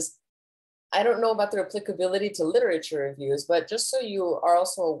because I don't know about their applicability to literature reviews, but just so you are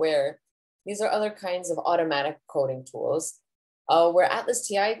also aware, these are other kinds of automatic coding tools where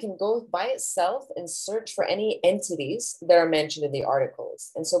ATLAS.ti can go by itself and search for any entities that are mentioned in the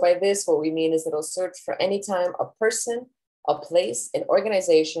articles. And so by this, what we mean is it'll search for any time a person, a place, an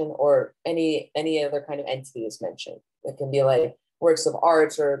organization, or any other kind of entity is mentioned. It can be like works of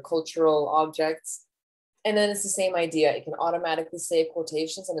art or cultural objects. And then it's the same idea. It can automatically save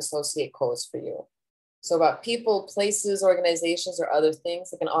quotations and associate codes for you. So about people, places, organizations, or other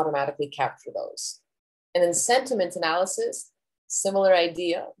things, it can automatically capture those. And then sentiment analysis, similar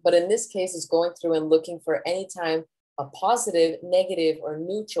idea, but in this case, it's going through and looking for any time a positive, negative, or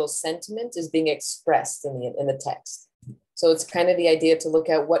neutral sentiment is being expressed in the text. So it's kind of the idea to look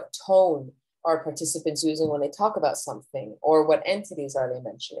at what tone are participants using when they talk about something, or what entities are they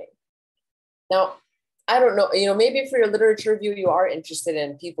mentioning. Now, I don't know, maybe for your literature review, you are interested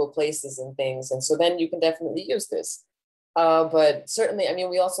in people, places, and things. And so then you can definitely use this. But certainly, I mean,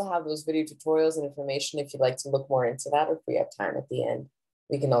 we also have those video tutorials and information if you'd like to look more into that, or if we have time at the end,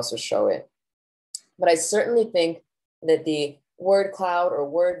 we can also show it. But I certainly think that the word cloud or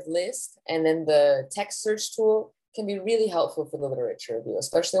word list and then the text search tool can be really helpful for the literature review,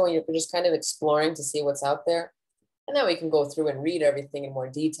 especially when you're just kind of exploring to see what's out there. And then we can go through and read everything in more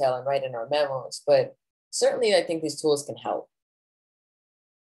detail and write in our memos. But certainly, I think these tools can help.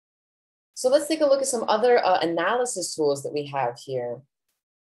 So let's take a look at some other analysis tools that we have here.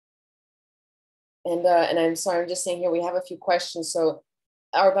 And I'm sorry, I'm just saying here, we have a few questions. So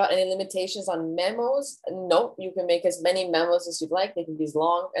are about any limitations on memos? No, you can make as many memos as you'd like. They can be as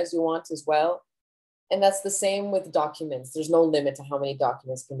long as you want as well. And that's the same with documents. There's no limit to how many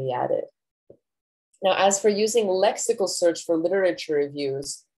documents can be added. Now, as for using lexical search for literature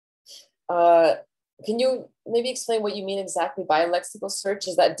reviews, can you maybe explain what you mean exactly by lexical search?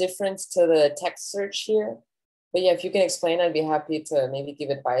 Is that different to the text search here? But yeah, if you can explain, I'd be happy to maybe give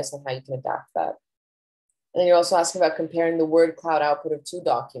advice on how you can adapt that. And then you're also asking about comparing the word cloud output of two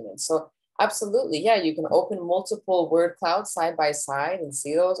documents. So absolutely, yeah, you can open multiple word clouds side by side and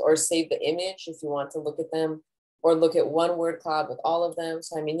see those, or save the image if you want to look at them, or look at one word cloud with all of them.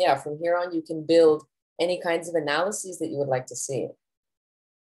 So I mean, yeah, from here on, you can build any kinds of analyses that you would like to see.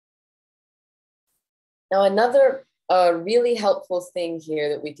 Now, another really helpful thing here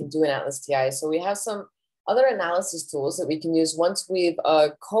that we can do in ATLAS.ti. So we have some other analysis tools that we can use once we've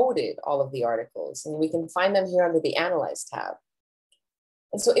coded all of the articles, and we can find them here under the Analyze tab.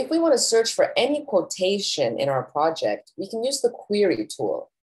 And so if we want to search for any quotation in our project, we can use the query tool.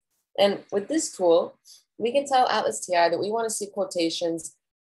 And with this tool, we can tell ATLAS.ti that we want to see quotations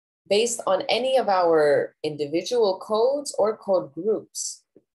based on any of our individual codes or code groups.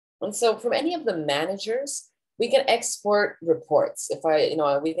 And so from any of the managers, we can export reports. If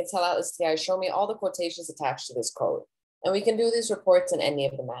we can tell ATLAS.ti, show me all the quotations attached to this code. And we can do these reports in any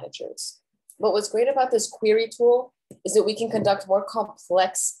of the managers. But what's great about this query tool is that we can conduct more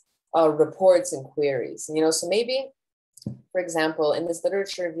complex reports and queries. And, so maybe, for example, in this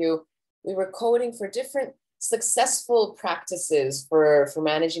literature review, we were coding for different successful practices for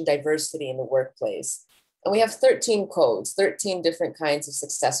managing diversity in the workplace. And we have 13 codes, 13 different kinds of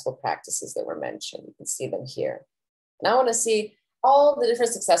successful practices that were mentioned. You can see them here. And I want to see all the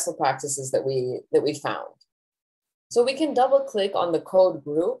different successful practices that we found. So we can double click on the code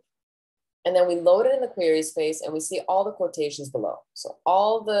group, and then we load it in the query space, and we see all the quotations below. So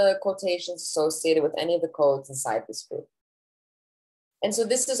all the quotations associated with any of the codes inside this group. And so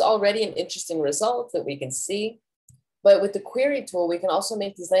this is already an interesting result that we can see. But with the query tool, we can also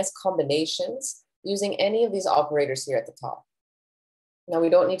make these nice combinations using any of these operators here at the top. Now, we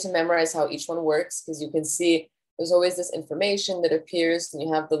don't need to memorize how each one works, because you can see there's always this information that appears, and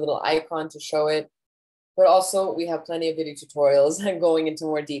you have the little icon to show it. But also, we have plenty of video tutorials and going into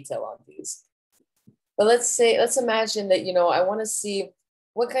more detail on these. But let's imagine that, I want to see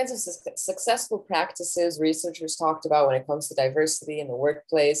What kinds of successful practices researchers talked about when it comes to diversity in the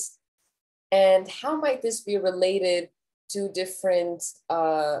workplace, and how might this be related to different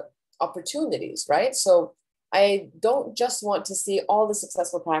opportunities, right? So I don't just want to see all the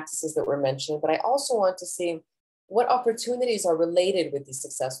successful practices that were mentioned, but I also want to see what opportunities are related with these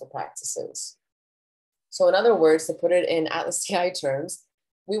successful practices. So in other words, to put it in ATLAS.ti terms,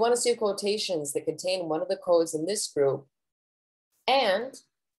 we want to see quotations that contain one of the codes in this group and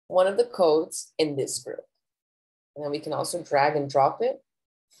one of the codes in this group. And then we can also drag and drop it.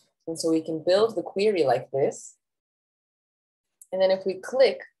 And so we can build the query like this. And then if we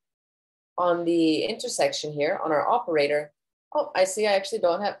click on the intersection here on our operator, oh, I see I actually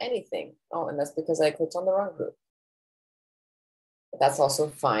don't have anything. Oh, and that's because I clicked on the wrong group. But that's also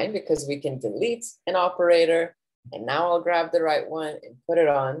fine because we can delete an operator, and now I'll grab the right one and put it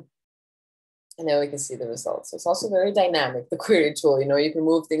on. And then we can see the results. So it's also very dynamic, the query tool. You know, you can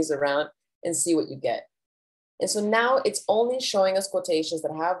move things around and see what you get. And so now it's only showing us quotations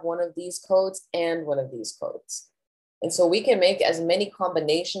that have one of these codes and one of these codes. And so we can make as many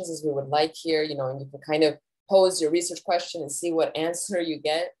combinations as we would like here, you know, and you can kind of pose your research question and see what answer you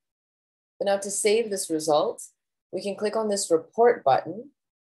get. But now to save this result, we can click on this report button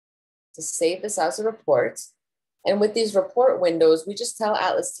to save this as a report. And with these report windows, we just tell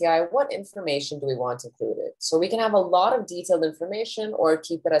ATLAS.ti what information do we want included. So we can have a lot of detailed information or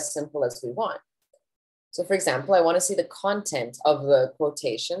keep it as simple as we want. So for example, I want to see the content of the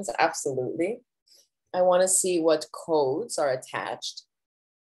quotations, absolutely. I want to see what codes are attached.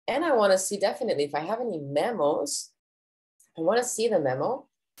 And I want to see definitely if I have any memos, I want to see the memo.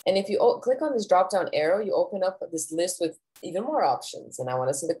 And if you click on this drop-down arrow, you open up this list with even more options. And I want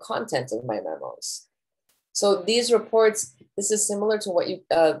to see the content of my memos. So these reports, this is similar to what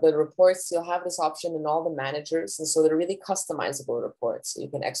the reports, you'll have this option in all the managers. And so they're really customizable reports. So you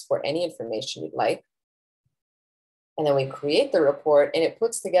can export any information you'd like. And then we create the report and it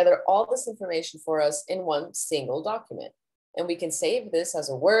puts together all this information for us in one single document. And we can save this as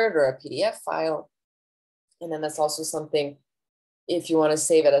a Word or a PDF file. And then that's also something if you want to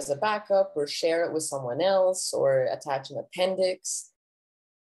save it as a backup or share it with someone else or attach an appendix.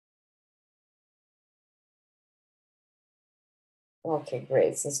 Okay,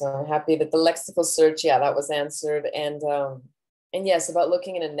 great. So I'm happy that the lexical search, yeah, that was answered. And yes, about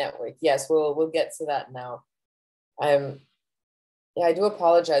looking in a network. Yes, we'll get to that now. Yeah, I do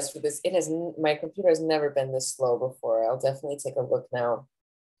apologize for this. My computer has never been this slow before. I'll definitely take a look now.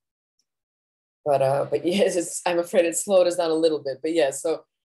 But yes, I'm afraid it slowed us down a little bit. But yes, so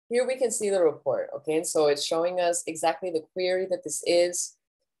here we can see the report. Okay, and so it's showing us exactly the query that this is.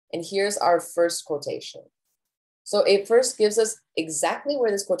 And here's our first quotation. So it first gives us exactly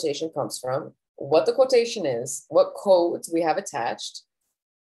where this quotation comes from, what the quotation is, what codes we have attached,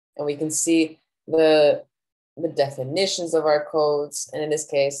 and we can see the definitions of our codes, and in this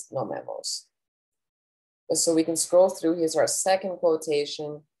case, no memos. So we can scroll through. Here's our second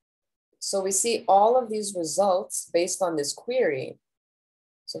quotation. So we see all of these results based on this query.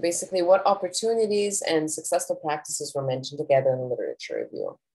 So basically what opportunities and successful practices were mentioned together in the literature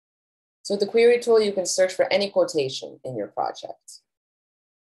review. So with the query tool, you can search for any quotation in your project.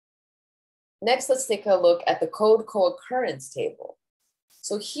 Next, let's take a look at the code co-occurrence table.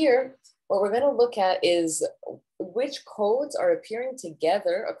 So here, what we're going to look at is which codes are appearing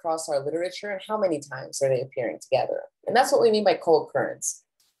together across our literature and how many times are they appearing together. And that's what we mean by co-occurrence.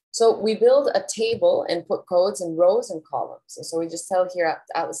 So we build a table and put codes in rows and columns. And so we just tell here at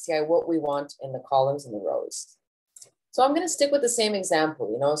ATLAS.ti what we want in the columns and the rows. So I'm going to stick with the same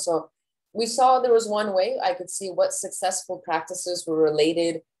example, so we saw there was one way I could see what successful practices were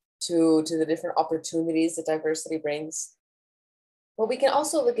related to the different opportunities that diversity brings. But we can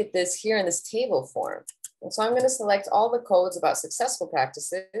also look at this here in this table form. And so I'm going to select all the codes about successful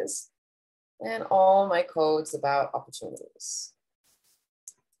practices and all my codes about opportunities.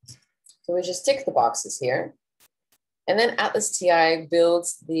 So we just tick the boxes here. And then ATLAS.ti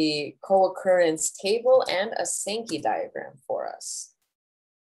builds the co-occurrence table and a Sankey diagram for us.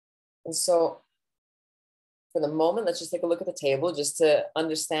 And so for the moment, let's just take a look at the table just to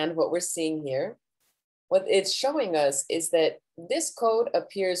understand what we're seeing here. What it's showing us is that this code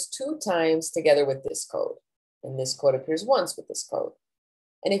appears 2 times together with this code, and this code appears once with this code.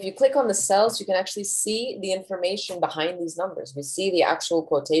 And if you click on the cells, you can actually see the information behind these numbers. We see the actual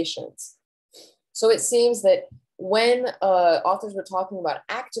quotations. So it seems that when authors were talking about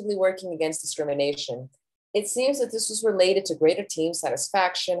actively working against discrimination, it seems that this was related to greater team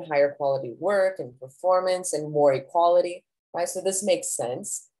satisfaction, higher quality work and performance, and more equality, right? So this makes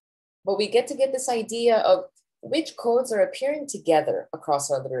sense. But we get this idea of which codes are appearing together across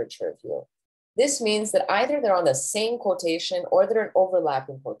our literature review. This means that either they're on the same quotation or they're in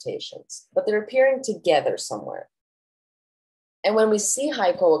overlapping quotations, but they're appearing together somewhere. And when we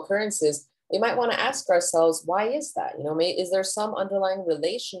high co-occurrences, we might want to ask ourselves, why is that? Is there some underlying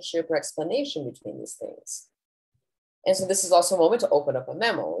relationship or explanation between these things? And so this is also a moment to open up a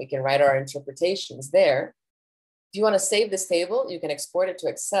memo. We can write our interpretations there. If you want to save this table, you can export it to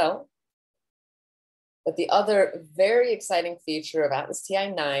Excel. But the other very exciting feature of ATLAS.ti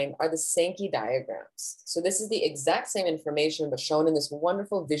 9 are the Sankey diagrams. So this is the exact same information, but shown in this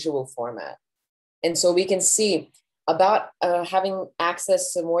wonderful visual format. And so we can see about having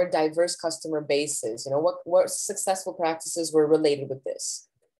access to more diverse customer bases, what successful practices were related with this.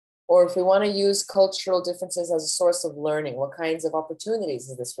 Or if we want to use cultural differences as a source of learning, what kinds of opportunities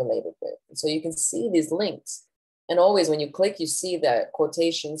is this related with? And so you can see these links. And always when you click, you see the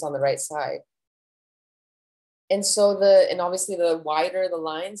quotations on the right side. And so obviously the wider the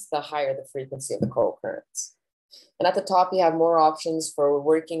lines, the higher the frequency of the co-occurrence. And at the top, you have more options for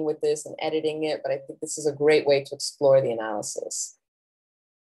working with this and editing it, but I think this is a great way to explore the analysis.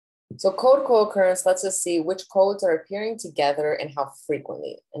 So code co-occurrence lets us see which codes are appearing together and how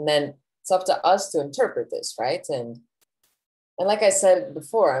frequently. And then it's up to us to interpret this, right? And like I said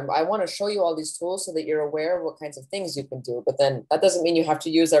before, I want to show you all these tools so that you're aware of what kinds of things you can do, but then that doesn't mean you have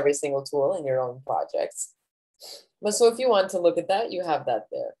to use every single tool in your own projects. But so if you want to look at that, you have that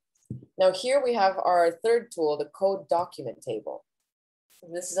there. Now here we have our third tool, the code document table.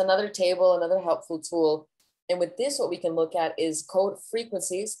 This is another table, another helpful tool. And with this, what we can look at is code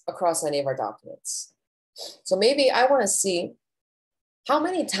frequencies across any of our documents. So maybe I want to see how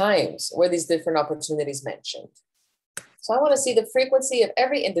many times were these different opportunities mentioned. So I want to see the frequency of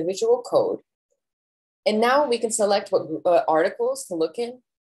every individual code. And now we can select what articles to look in.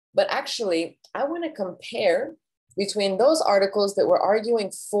 But actually, I want to compare between those articles that were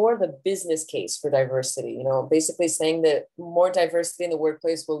arguing for the business case for diversity, basically saying that more diversity in the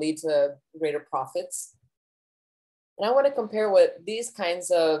workplace will lead to greater profits. And I want to compare what these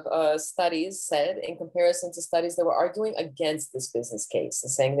kinds of studies said in comparison to studies that were arguing against this business case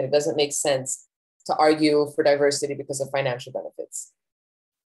and saying that it doesn't make sense to argue for diversity because of financial benefits.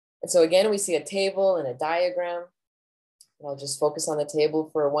 And so again, we see a table and a diagram. And I'll just focus on the table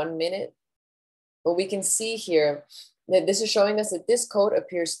for 1 minute. But we can see here that this is showing us that this code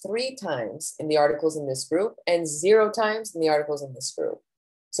appears 3 times in the articles in this group and 0 times in the articles in this group.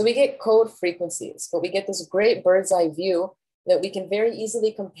 So we get code frequencies, but we get this great bird's eye view that we can very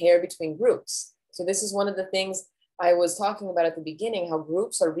easily compare between groups. So this is one of the things I was talking about at the beginning, how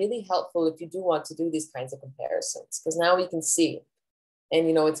groups are really helpful if you do want to do these kinds of comparisons, because now we can see. And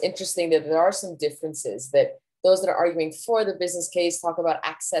it's interesting that there are some differences, that those that are arguing for the business case talk about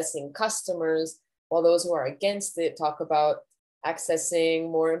accessing customers, while those who are against it talk about accessing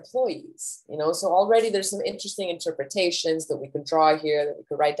more employees. So already there's some interesting interpretations that we could draw here, that we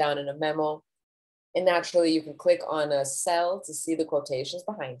could write down in a memo. And naturally, you can click on a cell to see the quotations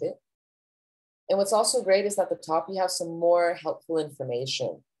behind it. And what's also great is at the top, you have some more helpful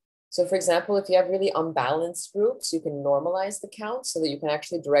information. So for example, if you have really unbalanced groups, you can normalize the count so that you can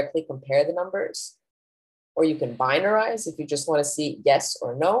actually directly compare the numbers. Or you can binarize if you just want to see yes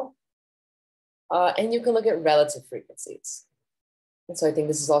or no. And you can look at relative frequencies. And so I think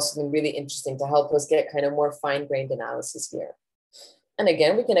this is also something really interesting to help us get kind of more fine-grained analysis here. And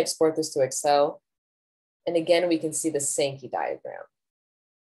again, we can export this to Excel. And again, we can see the Sankey diagram.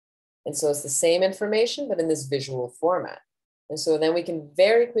 And so it's the same information, but in this visual format. And so then we can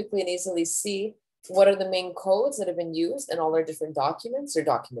very quickly and easily see what are the main codes that have been used in all our different documents or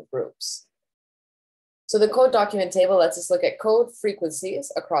document groups. So the code document table lets us look at code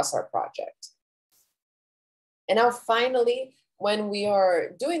frequencies across our project. And now finally, when we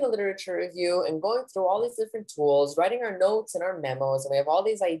are doing the literature review and going through all these different tools, writing our notes and our memos, and we have all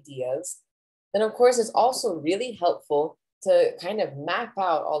these ideas, then of course it's also really helpful to kind of map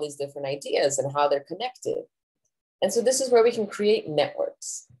out all these different ideas and how they're connected. And so this is where we can create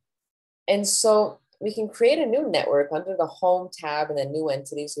networks. And so we can create a new network under the Home tab and then New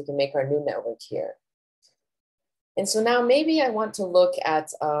Entities. We can make our new network here. And so now maybe I want to look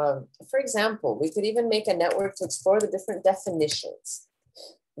at, for example, we could even make a network to explore the different definitions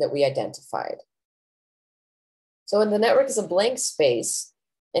that we identified. So the network is a blank space,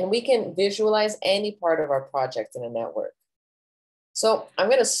 and we can visualize any part of our project in a network. So I'm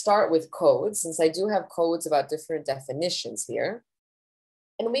going to start with codes, since I do have codes about different definitions here.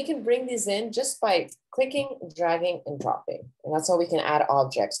 And we can bring these in just by clicking, dragging, and dropping. And that's how we can add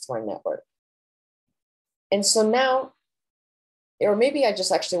objects to our network. And so now, Or maybe I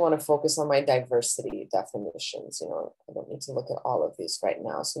just actually want to focus on my diversity definitions. You know, I don't need to look at all of these right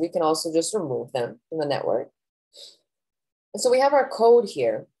now. So we can also just remove them from the network. And so we have our code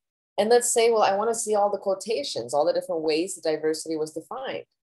here. And let's say, well, I want to see all the quotations, all the different ways the diversity was defined.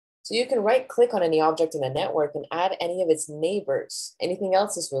 So you can right click on any object in the network and add any of its neighbors, anything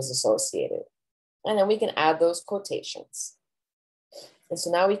else this was associated. And then we can add those quotations. And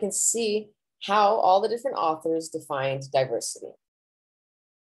so now we can see how all the different authors defined diversity.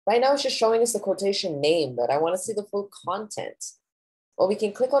 Right now it's just showing us the quotation name, but I want to see the full content. Well, we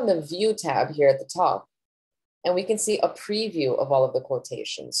can click on the View tab here at the top, and we can see a preview of all of the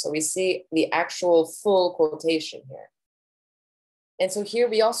quotations. So we see the actual full quotation here. And so here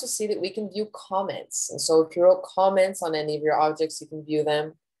we also see that we can view comments. And so if you wrote comments on any of your objects, you can view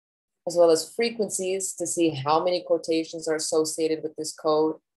them, as well as frequencies to see how many quotations are associated with this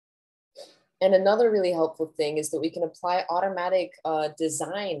code. And another really helpful thing is that we can apply automatic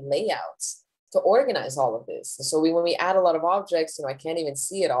design layouts to organize all of this. And so when we add a lot of objects, I can't even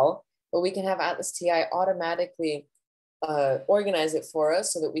see it all, but we can have ATLAS.ti automatically organize it for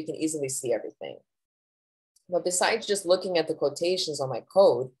us so that we can easily see everything. But besides just looking at the quotations on my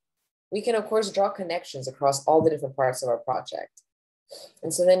code, we can of course draw connections across all the different parts of our project.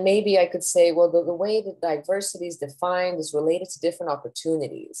 And so then maybe I could say, well, the way that diversity is defined is related to different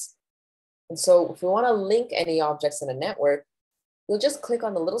opportunities. And so if we want to link any objects in a network, you'll just click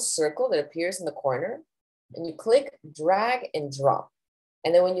on the little circle that appears in the corner, and you click, drag, and drop.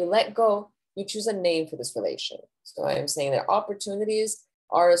 And then when you let go, you choose a name for this relation. So I'm saying that opportunities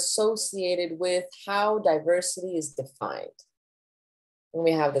are associated with how diversity is defined. And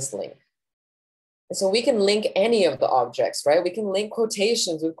we have this link. And so we can link any of the objects, right? We can link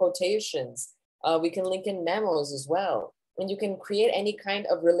quotations with quotations. We can link in memos as well. And you can create any kind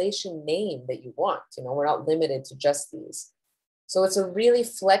of relation name that you want. We're not limited to just these. So it's a really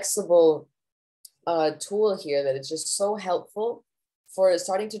flexible tool here that is just so helpful for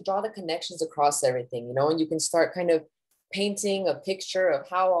starting to draw the connections across everything, and you can start kind of painting a picture of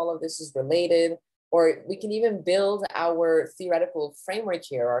how all of this is related, or we can even build our theoretical framework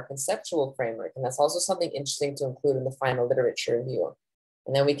here, our conceptual framework. And that's also something interesting to include in the final literature review.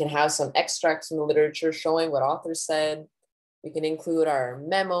 And then we can have some extracts from the literature showing what authors said. We can include our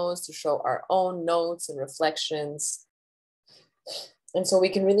memos to show our own notes and reflections. And so we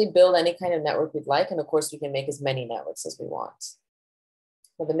can really build any kind of network we'd like. And of course, we can make as many networks as we want.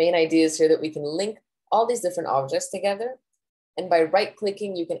 But the main idea is here that we can link all these different objects together. And by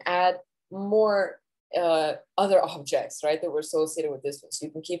right-clicking, you can add more other objects, right, that were associated with this one. So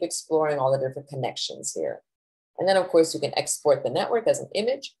you can keep exploring all the different connections here. And then, of course, you can export the network as an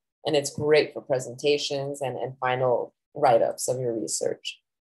image. And it's great for presentations and final write-ups of your research.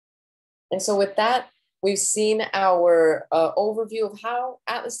 And so with that, we've seen our overview of how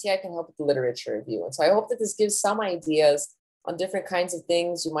ATLAS.ti can help with the literature review. And so I hope that this gives some ideas on different kinds of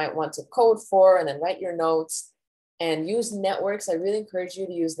things you might want to code for, and then write your notes and use networks. I really encourage you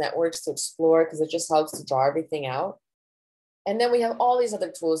to use networks to explore, because it just helps to draw everything out. And then we have all these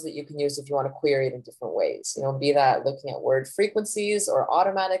other tools that you can use if you want to query it in different ways, be that looking at word frequencies or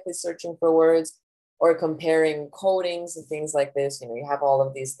automatically searching for words or comparing codings and things like this. You have all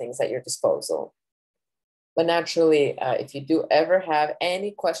of these things at your disposal. But naturally, if you do ever have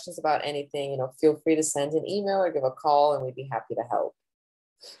any questions about anything, feel free to send an email or give a call, and we'd be happy to help.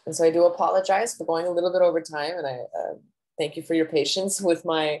 And so I do apologize for going a little bit over time, and I thank you for your patience with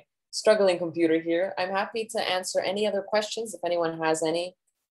my struggling computer here. I'm happy to answer any other questions if anyone has any.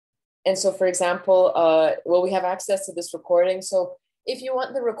 And so, for example, we have access to this recording. So if you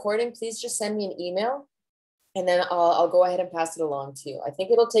want the recording, please just send me an email, and then I'll go ahead and pass it along to you. I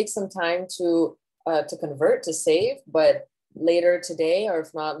think it'll take some time to convert, to save, but later today, or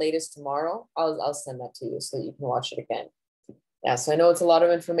if not latest tomorrow, I'll send that to you so that you can watch it again. Yeah, so I know it's a lot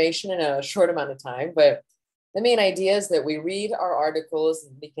of information in a short amount of time, but the main idea is that we read our articles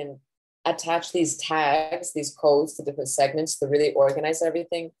and we can attach these tags, these codes to different segments to really organize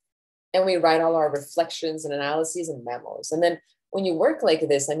everything. And we write all our reflections and analyses and memos. And then when you work like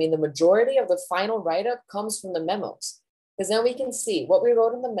this, the majority of the final write-up comes from the memos, because then we can see what we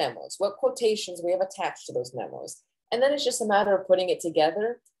wrote in the memos, what quotations we have attached to those memos. And then it's just a matter of putting it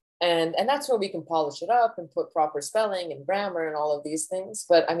together. And that's where we can polish it up and put proper spelling and grammar and all of these things.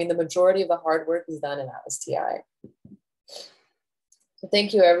 But the majority of the hard work is done in ATLAS.ti. So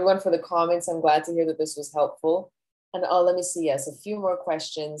thank you everyone for the comments. I'm glad to hear that this was helpful. And let me see, yes, a few more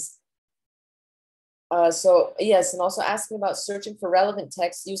questions. So yes, and also asking about searching for relevant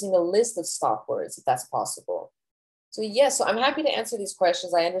text using a list of stop words, if that's possible. So yes, so I'm happy to answer these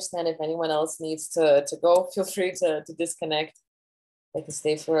questions. I understand if anyone else needs to go, feel free to disconnect. I can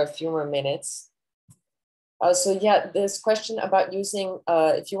stay for a few more minutes. So yeah, this question about using,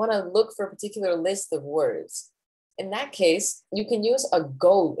 if you want to look for a particular list of words, in that case, you can use a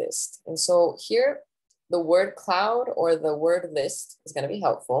Go list. And so here, the word cloud or the word list is going to be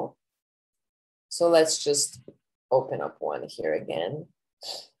helpful. So let's just open up one here again.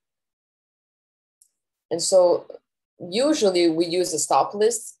 And so usually we use a stop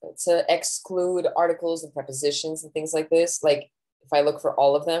list to exclude articles and prepositions and things like this. Like if I look for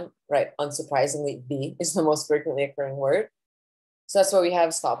all of them, right, unsurprisingly, the is the most frequently occurring word. So that's why we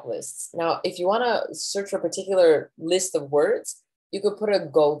have stop lists. Now, if you want to search for a particular list of words, you could put a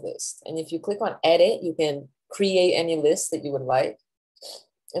Go list. And if you click on edit, you can create any list that you would like.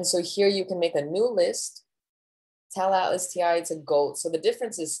 And so here you can make a new list. Tell ATLAS.ti to go. So the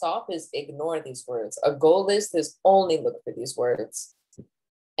difference is stop is ignore these words. A Go list is only look for these words.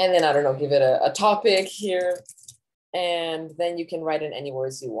 And then, I don't know, give it a topic here. And then you can write in any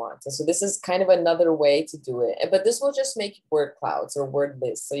words you want. And so this is kind of another way to do it. But this will just make word clouds or word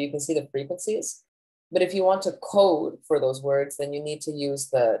lists. So you can see the frequencies. But if you want to code for those words, then you need to use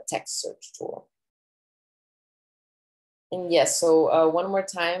the text search tool. And yes, so one more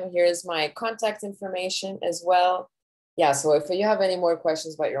time, here's my contact information as well. Yeah, so if you have any more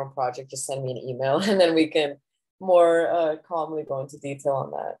questions about your own project, just send me an email and then we can more calmly go into detail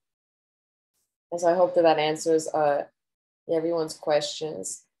on that. And so I hope that that answers everyone's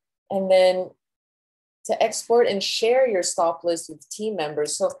questions. And then to export and share your stop list with team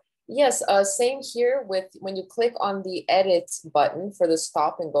members. So yes, same here with when you click on the edit button for the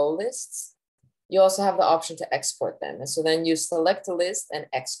stop and go lists, you also have the option to export them. And so then you select a list and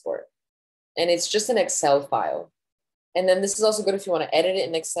export. And it's just an Excel file. And then this is also good if you want to edit it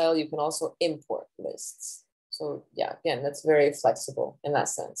in Excel, you can also import lists. So yeah, again, that's very flexible in that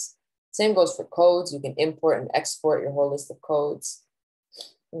sense. Same goes for codes. You can import and export your whole list of codes.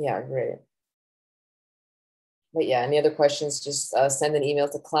 Yeah, great. But yeah, any other questions, just send an email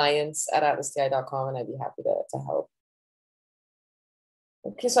to clients@atlas.ti.com and I'd be happy to help.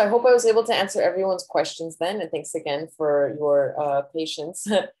 Okay, so I hope I was able to answer everyone's questions then. And thanks again for your patience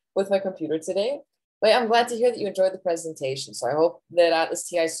with my computer today. But I'm glad to hear that you enjoyed the presentation. So I hope that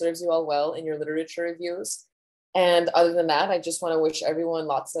ATLAS.ti serves you all well in your literature reviews. And other than that, I just want to wish everyone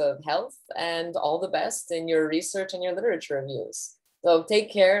lots of health and all the best in your research and your literature reviews. So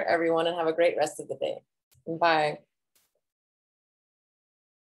take care, everyone, and have a great rest of the day. Bye.